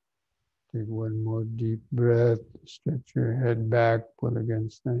 Take one more deep breath. Stretch your head back, pull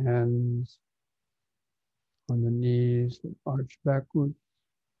against the hands on the knees, arch backward.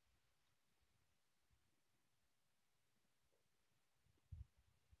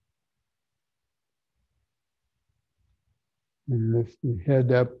 And lift the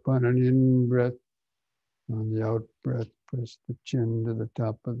head up on an in-breath. On the out-breath, press the chin to the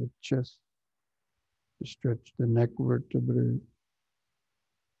top of the chest. Stretch the neck vertebrae.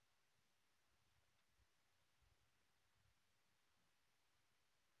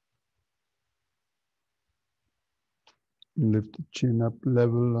 Lift the chin up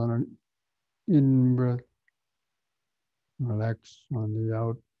level on an in-breath. Relax on the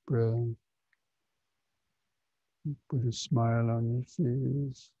out-breath. Put a smile on your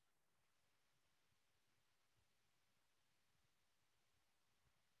face.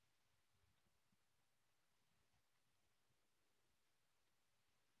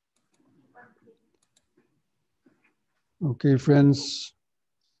 Okay, friends.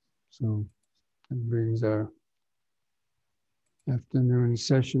 So that brings our afternoon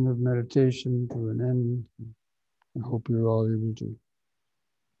session of meditation to an end. I hope you're all able to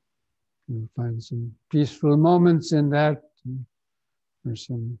find some peaceful moments in that, or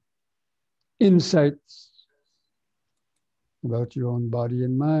some insights about your own body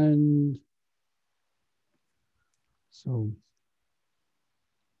and mind. So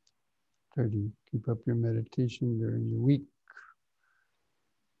try to keep up your meditation during the week.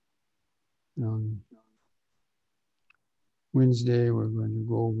 On Wednesday, we're going to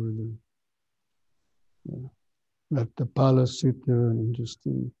go over the Rattapala Sutta, an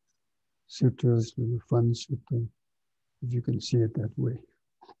interesting sutras, with a fun sutta, if you can see it that way.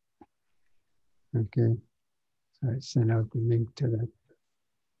 Okay, so I sent out the link to that.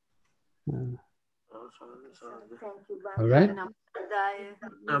 All right.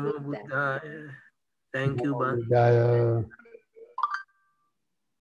 Namo Buddhaya. Thank you, Bhante. Buddhaya.